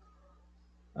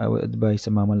 I would advise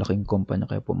sa mamalaking kumpanya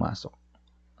kayo pumasok.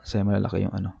 Kasi malalaki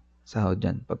yung sahod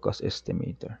dyan pag cost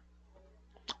estimator.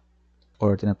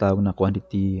 Or tinatawag na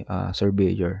quantity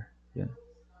surveyor. Yan.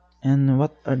 And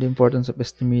what are the importance of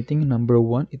estimating? Number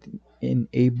one, it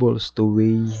enables to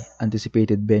weigh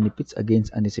anticipated benefits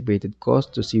against anticipated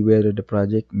costs to see whether the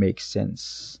project makes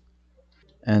sense.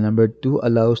 And number two,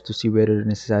 allows to see whether the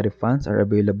necessary funds are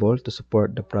available to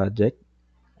support the project.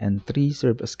 And three,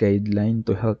 serve as guideline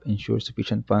to help ensure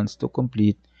sufficient funds to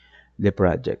complete the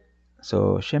project.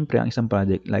 So, syempre, ang isang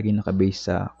project laging nakabase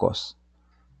sa cost.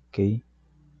 Okay?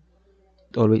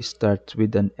 It always starts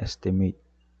with an estimate.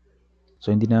 So,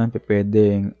 hindi naman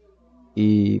pwedeng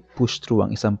i-push through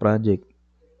ang isang project.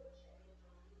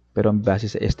 Pero ang base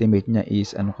sa estimate niya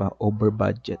is over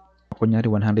budget. Kunyari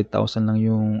 100,000 lang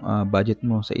yung budget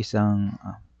mo sa isang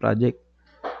project.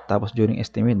 Tapos during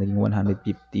estimate, naging 150.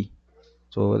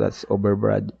 So, that's over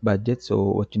budget. So,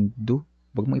 what you do,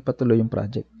 wag mo ipatuloy yung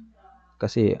project.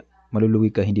 Kasi malulugi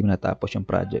ka, hindi mo natapos yung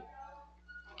project.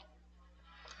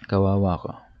 Kawawa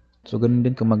ka. So, ganun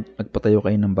din kung nagpatayo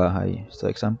kayo ng bahay.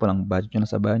 So, example, ang budget nyo na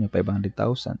sa bahay nyo,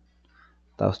 500,000.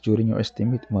 Tapos, during your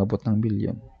estimate, umabot ng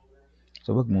billion.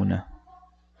 So, wag muna.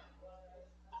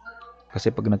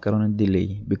 Kasi pag nagkaroon ng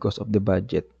delay because of the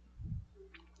budget,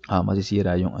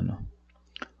 masisira yung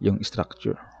yung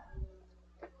structure.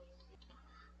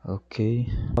 Okay.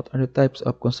 What are the types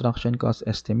of construction cost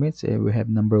estimates? We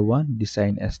have number one,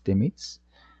 design estimates.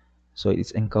 So,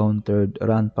 it's encountered,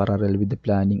 run parallel with the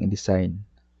planning and design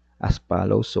as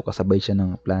follows. So, kasabay siya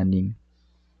ng planning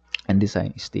and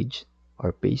design stage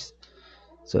or phase.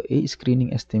 So, A,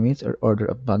 screening estimates or order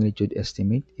of magnitude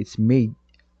estimate. It's made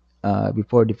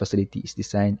before the facility is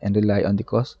designed and rely on the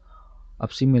cost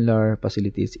of similar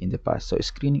facilities in the past. So,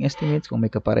 screening estimates kung may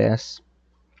kaparehas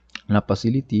na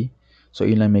facility, so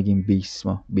yun lang maging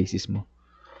basis mo.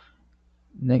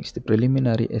 Next, the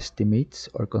preliminary estimates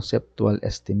or conceptual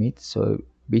estimates. So,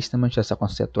 based naman siya sa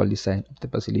conceptual design of the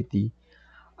facility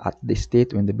at the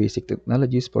state when the basic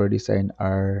technologies for design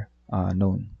are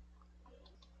known.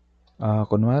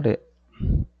 Kunwari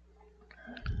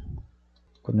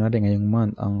ngayong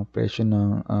month, ang presyo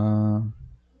ng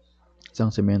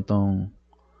isang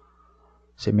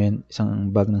isang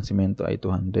bag ng semento ay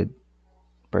 200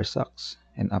 per sacks.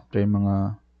 And after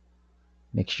mga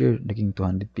next year, naging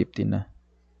 250 na.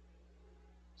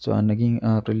 So, ang naging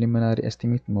preliminary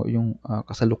estimate mo, yung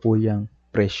kasalukuyang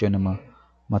presyo ng mga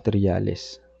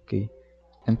materyales. Okay?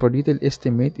 And for detailed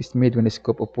estimate is made when the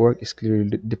scope of work is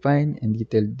clearly defined and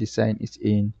detailed design is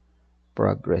in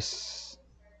progress.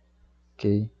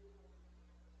 Okay?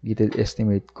 Detailed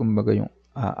estimate, kumbaga yung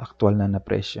actual na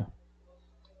presyo.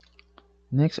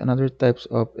 Next, another types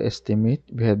of estimate,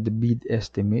 we have the bid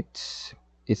estimates.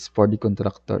 It's for the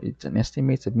contractor. It's an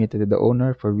estimate submitted to the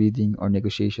owner for bidding or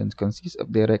negotiations. Consists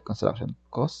of direct construction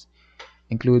costs,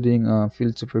 including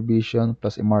field supervision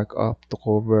plus a markup to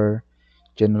cover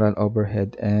general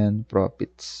overhead and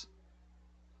profits.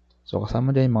 So,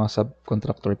 kasama din mga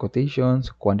subcontractor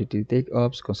quotations, quantity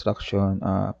take-ups, construction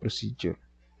procedure.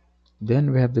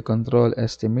 Then, we have the control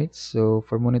estimates. So,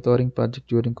 for monitoring project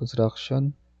during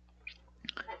construction,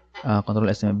 control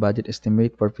estimate, budget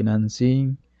estimate for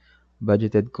financing,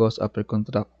 budgeted cost after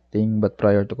contracting but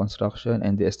prior to construction,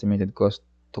 and the estimated cost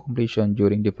to completion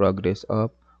during the progress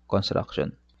of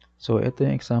construction. So, ito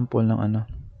yung example ng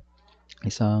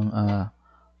isang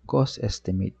cost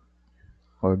estimate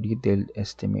or detailed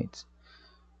estimates.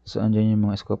 So, andyan yung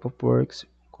mga scope of works,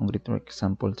 concrete work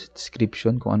example,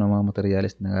 description kung ano mga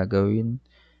materials na gagawin,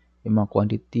 yung mga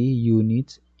quantity,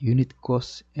 units, unit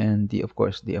cost, and of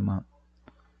course, the amount.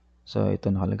 So, ito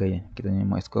nakalagay yan. Kita niyo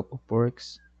yung mga scope of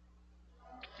works.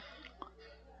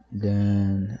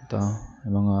 Then, ito,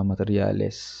 yung mga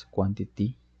materials,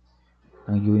 quantity,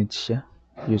 ng units siya.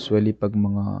 Usually, pag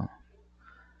mga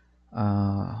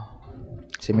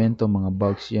semento, mga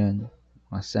bags yan,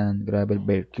 mga sand, gravel,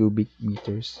 bare cubic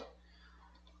meters.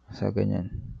 So,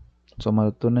 ganyan. So,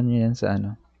 matutunan nyo yan sa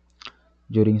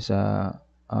during sa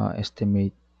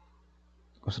estimate,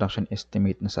 construction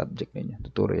estimate na subject ninyo.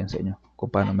 Tuturo yan sa inyo kung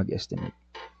paano mag-estimate.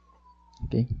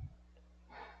 Okay?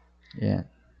 Yan.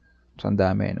 So, ang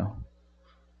dami, no?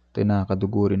 Ito yung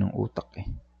nakakaduguri ng utak,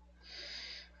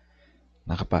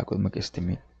 Nakapagod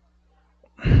mag-estimate.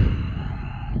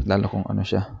 Lalo kung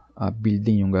siya,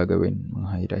 building yung gagawin, mga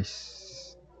high-rise.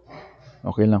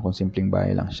 Okay lang kung simpleng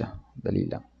bahay lang siya. Dali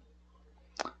lang.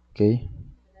 Okay?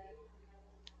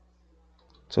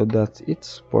 So, that's it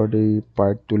for the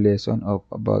part 2 lesson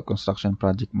about construction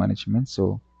project management.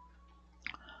 So,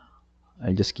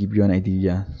 I'll just give you an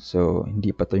idea. So,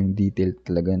 hindi pa to yung detailed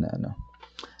talaga na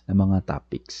mga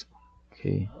topics.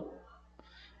 Okay.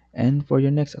 And for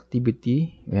your next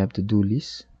activity, we have to-do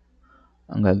list.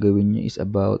 Ang gagawin nyo is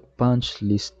about punch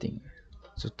listing.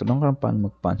 So, tanong ka paano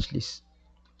mag-punch list.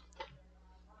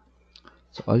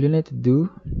 So, all you need to do,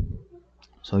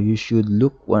 so you should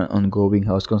look on ongoing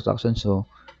house construction. So,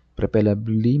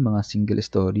 preferably mga single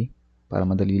story para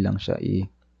madali lang siya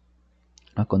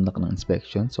conduct ng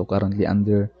inspection. So, currently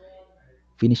under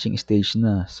finishing stage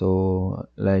na. So,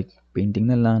 like painting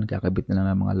na lang, kakabit na lang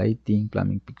ng mga lighting,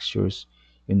 plumbing fixtures,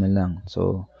 yun na lang.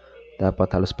 So,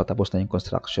 dapat halos patapos na yung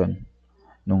construction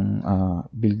ng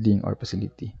building or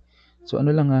facility. So,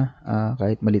 lang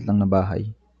kahit maliit lang na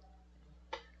bahay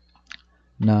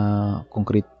na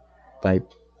concrete type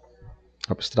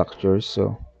of structures.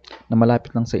 So, na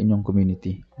malapit lang sa inyong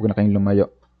community. Huwag na kayong lumayo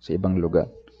sa ibang lugar.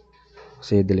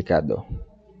 Kasi delikado.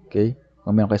 Okay?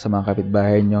 Kung meron kayo sa mga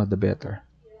kapitbahay nyo, the better.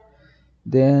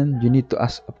 Then, you need to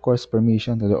ask, of course,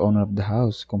 permission to the owner of the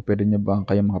house. Kung pwede nyo ba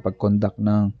kayo makapag-conduct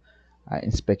ng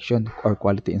inspection or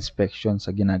quality inspection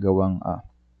sa ginagawang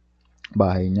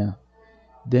bahay niya.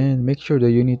 Then, make sure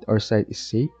the unit or site is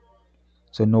safe.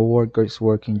 So, no worker is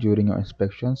working during your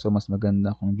inspection. So, mas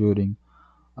maganda kung during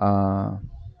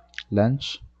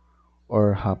lunch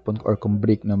or hapon or kung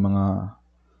break ng mga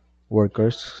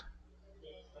workers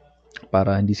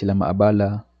para hindi sila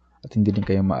maabala at hindi din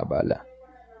kayo maabala.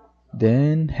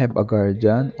 Then, have a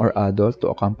guardian or adult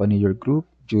to accompany your group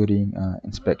during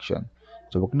inspection.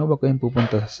 So, wag kayong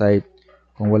pupunta sa site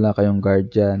kung wala kayong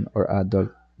guardian or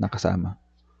adult na kasama.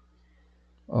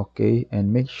 Okay,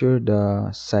 and make sure the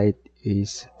site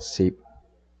is safe.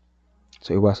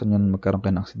 So, iwasan nyo na magkaroon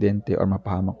kayo ng aksidente or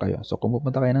mapahamak kayo. So, kung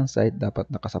pupunta kayo ng site,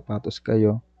 dapat nakasapatos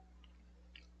kayo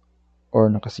or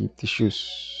naka-safety shoes.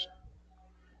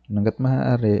 Hanggat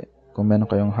maaari, kung meron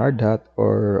kayong hard hat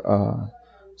or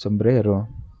sombrero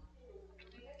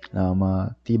na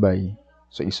matibay,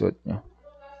 so isuot nyo.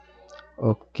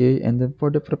 Okay, and then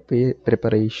for the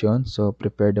preparation, so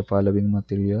prepare the following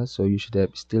materials. So, you should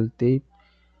have steel tape,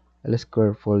 a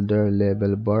square folder,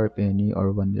 level bar, penny,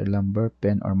 or 1-year lumber,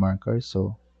 pen, or marker.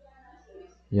 So,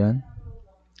 yan.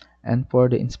 And for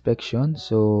the inspection,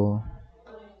 so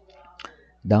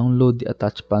download the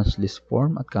attached punch list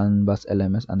form at Canvas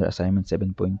LMS under assignment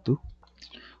 7.2.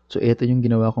 So, ito yung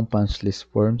ginawa kong punch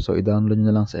list form. So, i-download nyo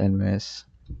na lang sa LMS.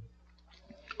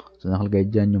 So,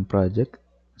 nakalagay dyan yung project.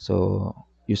 So,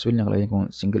 usually nakalagay kung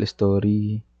single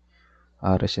story,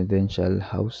 residential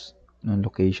house, ng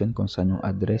location, kung saan yung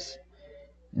address.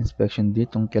 Inspection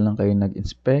date, kung kailan kayo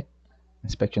nag-inspect.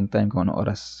 Inspection time, kung anong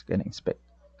oras kayo nag-inspect.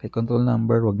 Kay control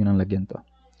number, wag nyo nang lagyan to.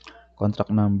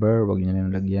 Contract number, wag nyo nang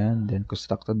lagyan. Then,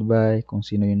 constructed by, kung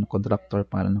sino yung contractor,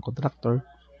 pangalan ng contractor,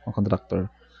 o contractor.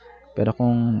 Pero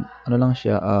kung ano lang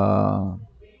siya,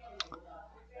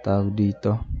 tawag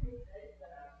dito,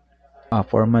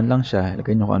 foreman lang siya,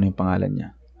 lagay nyo kung ano yung pangalan niya.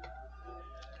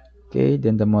 Okay,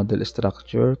 then the model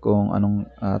structure, kung anong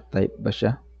type ba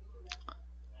siya.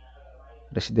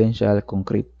 Residential,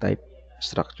 concrete type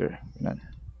structure. Ganun.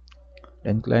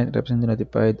 Then client representative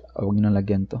notified, huwag nyo nang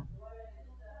lagyan to.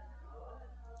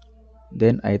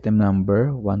 Then item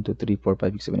number, 1, 2, 3,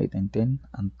 4, 5, 6, 7, 8, 9, 10,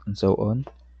 and so on.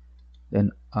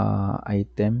 Then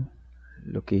item,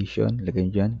 location,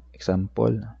 lagay nyo dyan.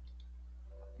 Example,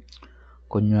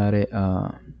 kunyari,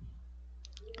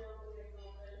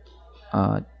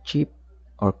 cheap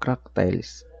or cracked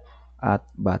tiles at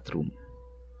bathroom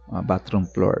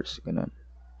floors, ganun.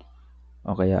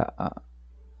 O kaya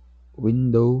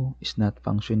window is not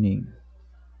functioning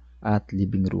at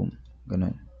living room,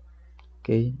 ganun.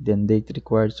 Okay, then date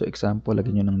required. So example,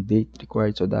 lagyan nyo ng date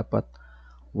required. So dapat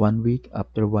 1 week,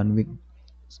 after 1 week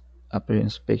after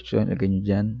inspection, lagyan nyo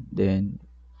dyan. Then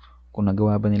kung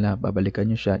nagawa ba nila, babalikan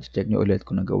nyo siya, check nyo ulit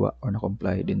kung nagawa or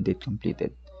na-comply, then date completed.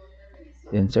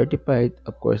 Then certified,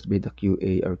 of course, by the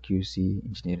QA or QC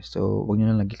engineer. So wag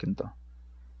nyo na lagyan to,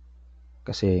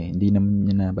 kasi hindi naman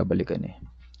nyo na babalikan eh.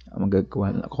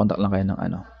 Contact lang kayo ng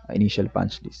initial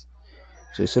punch list.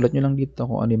 So isulat nyo lang dito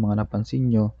kung ano yung mga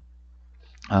napansin nyo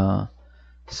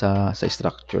sa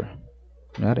structure.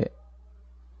 Kunwari,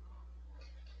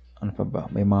 ano pa ba?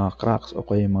 May mga cracks o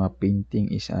kaya yung mga painting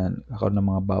is nakaroon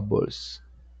ng mga bubbles.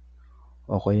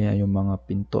 O kaya yung mga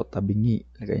pinto, tabingi,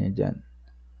 lagay nyo dyan.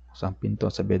 Sa pinto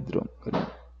sa bedroom. Ganun.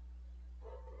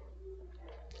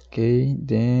 Okay,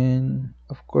 then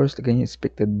of course, lagay nyo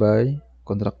expected by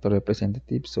contractor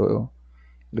representative. So,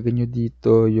 lagay nyo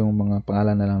dito yung mga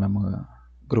pangalan na lang ng mga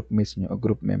group mates nyo o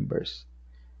group members.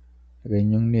 Lagay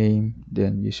nyo yung name,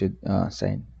 then you should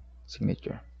sign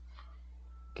signature.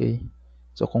 Okay,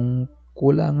 so kung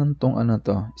kulangan tong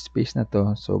space na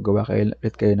to, so gawa kayo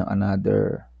ulit kayo ng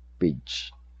another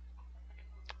page.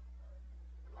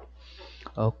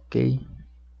 Okay,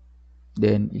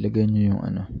 then ilagay nyo yung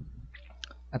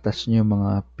attach nyo yung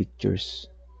mga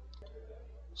pictures.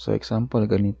 So example,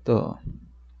 ganito,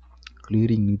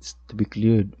 clearing needs to be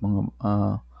cleared,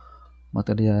 mga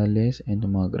materials and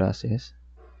mga grasses.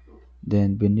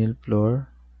 Then vinyl floor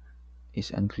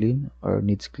is unclean or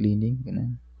needs cleaning,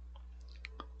 ganun.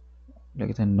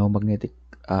 Lagay tayo no magnetic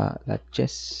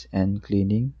latches and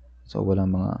cleaning, so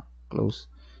walang mga close.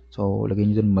 So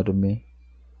lagay nyo dun marumi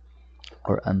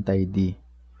or untidy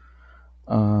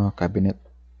cabinet,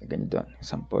 lagay nyo dun,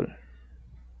 example.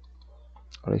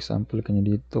 For example, kanya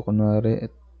dito, kunwari,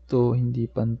 ito, hindi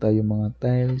pantay yung mga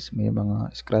tiles, may mga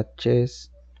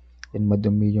scratches, and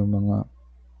madumi yung mga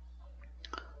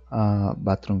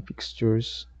bathroom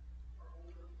fixtures.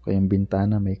 Kaya yung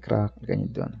bintana, may crack,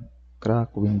 ganyan doon.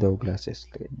 Crack, window, glasses,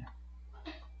 ganyan.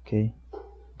 Okay?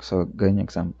 So, ganyan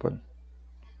example.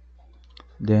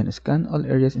 Then, scan all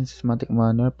areas in systematic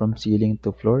manner from ceiling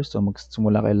to floor. So,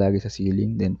 magsimula kayo lagi sa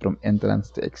ceiling, then from entrance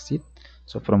to exit.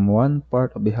 So, from one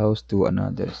part of the house to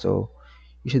another. So,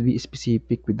 you should be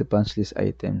specific with the punch list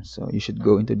items. So, you should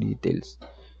go into details.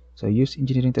 So, use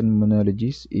engineering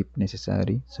terminologies if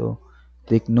necessary. So,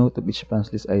 take note of each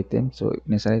punch list item. So, if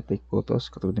necessary, take photos.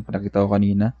 Katulad ng pinakita ko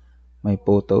kanina, may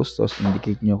photos. So,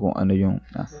 indicate nyo kung ano yung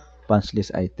punch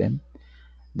list item.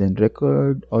 Then,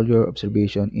 record all your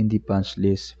observation in the punch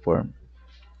list form.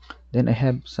 Then I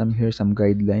have some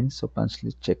guidelines. So punch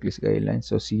list checklist guidelines.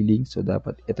 So ceiling. So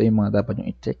ito yung mga dapat yung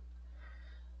i-check.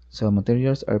 So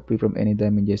materials are free from any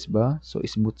damages ba? So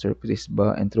smooth surfaces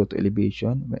ba and true to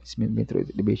elevation? Smooth true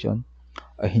to elevation.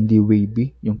 Hindi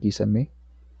wavy yung kisame.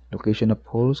 Location of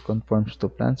holes conforms to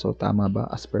plan. So tama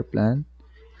ba as per plan?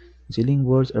 Ceiling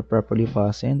boards are properly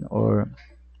fastened or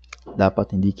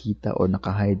dapat hindi kita or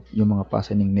naka-hide yung mga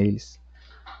fastening nails.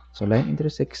 So, line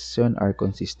intersection are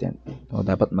consistent. So,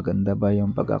 dapat maganda ba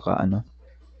yung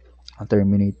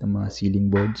terminate ng mga ceiling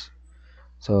boards.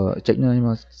 So, check nyo na yung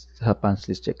mga sa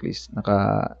punch list checklist.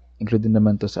 Naka-include din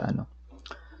naman to sa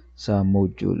sa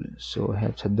module. So,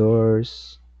 help sa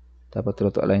doors. Dapat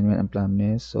true alignment and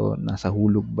plumness. So, nasa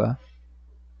hulog ba?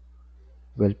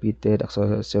 Well fitted.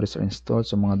 Accessories are installed.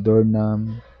 So, mga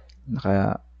doorknob.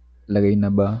 Nakalagay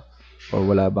na ba? or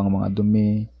wala bang mga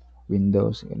dumi,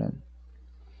 windows, ganun.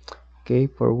 Okay,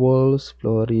 for walls,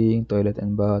 flooring, toilet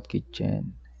and bath,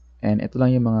 kitchen. And ito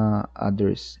lang yung mga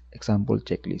others, example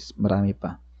checklist. Marami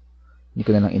pa. Hindi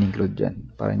ko na lang in-include dyan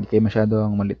para hindi kayo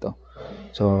masyadong malito.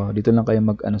 So, dito lang kayo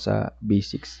mag-ano sa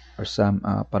basics or some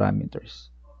parameters.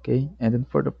 Okay, and then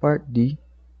for the part D,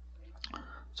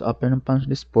 so after ng punch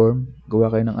list form,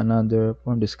 gawa kayo ng another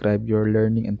form, describe your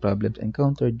learning and problems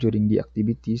encountered during the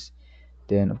activities.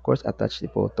 Then, of course, attach the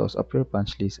photos of your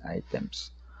punch list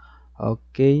items.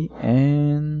 Okay,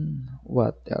 and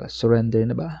what else? Surrender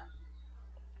na ba?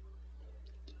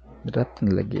 Draft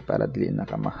na lagi para dili na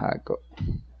ka mahago.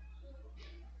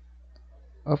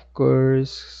 Of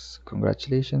course,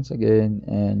 congratulations again,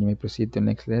 and you may proceed to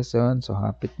next lesson. So,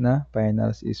 hapit na.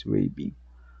 Finals is waving.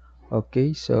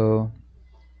 Okay, so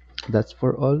that's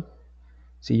for all.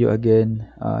 See you again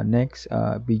next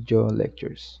video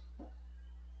lectures.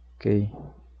 Okay,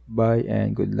 bye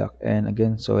and good luck. And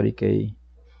again, sorry kay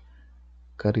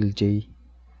Karil J.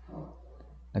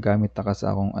 Nagamit na ka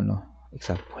sa akong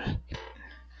example.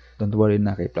 Don't worry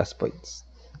na kay plus points.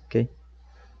 Okay?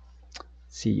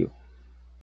 See you.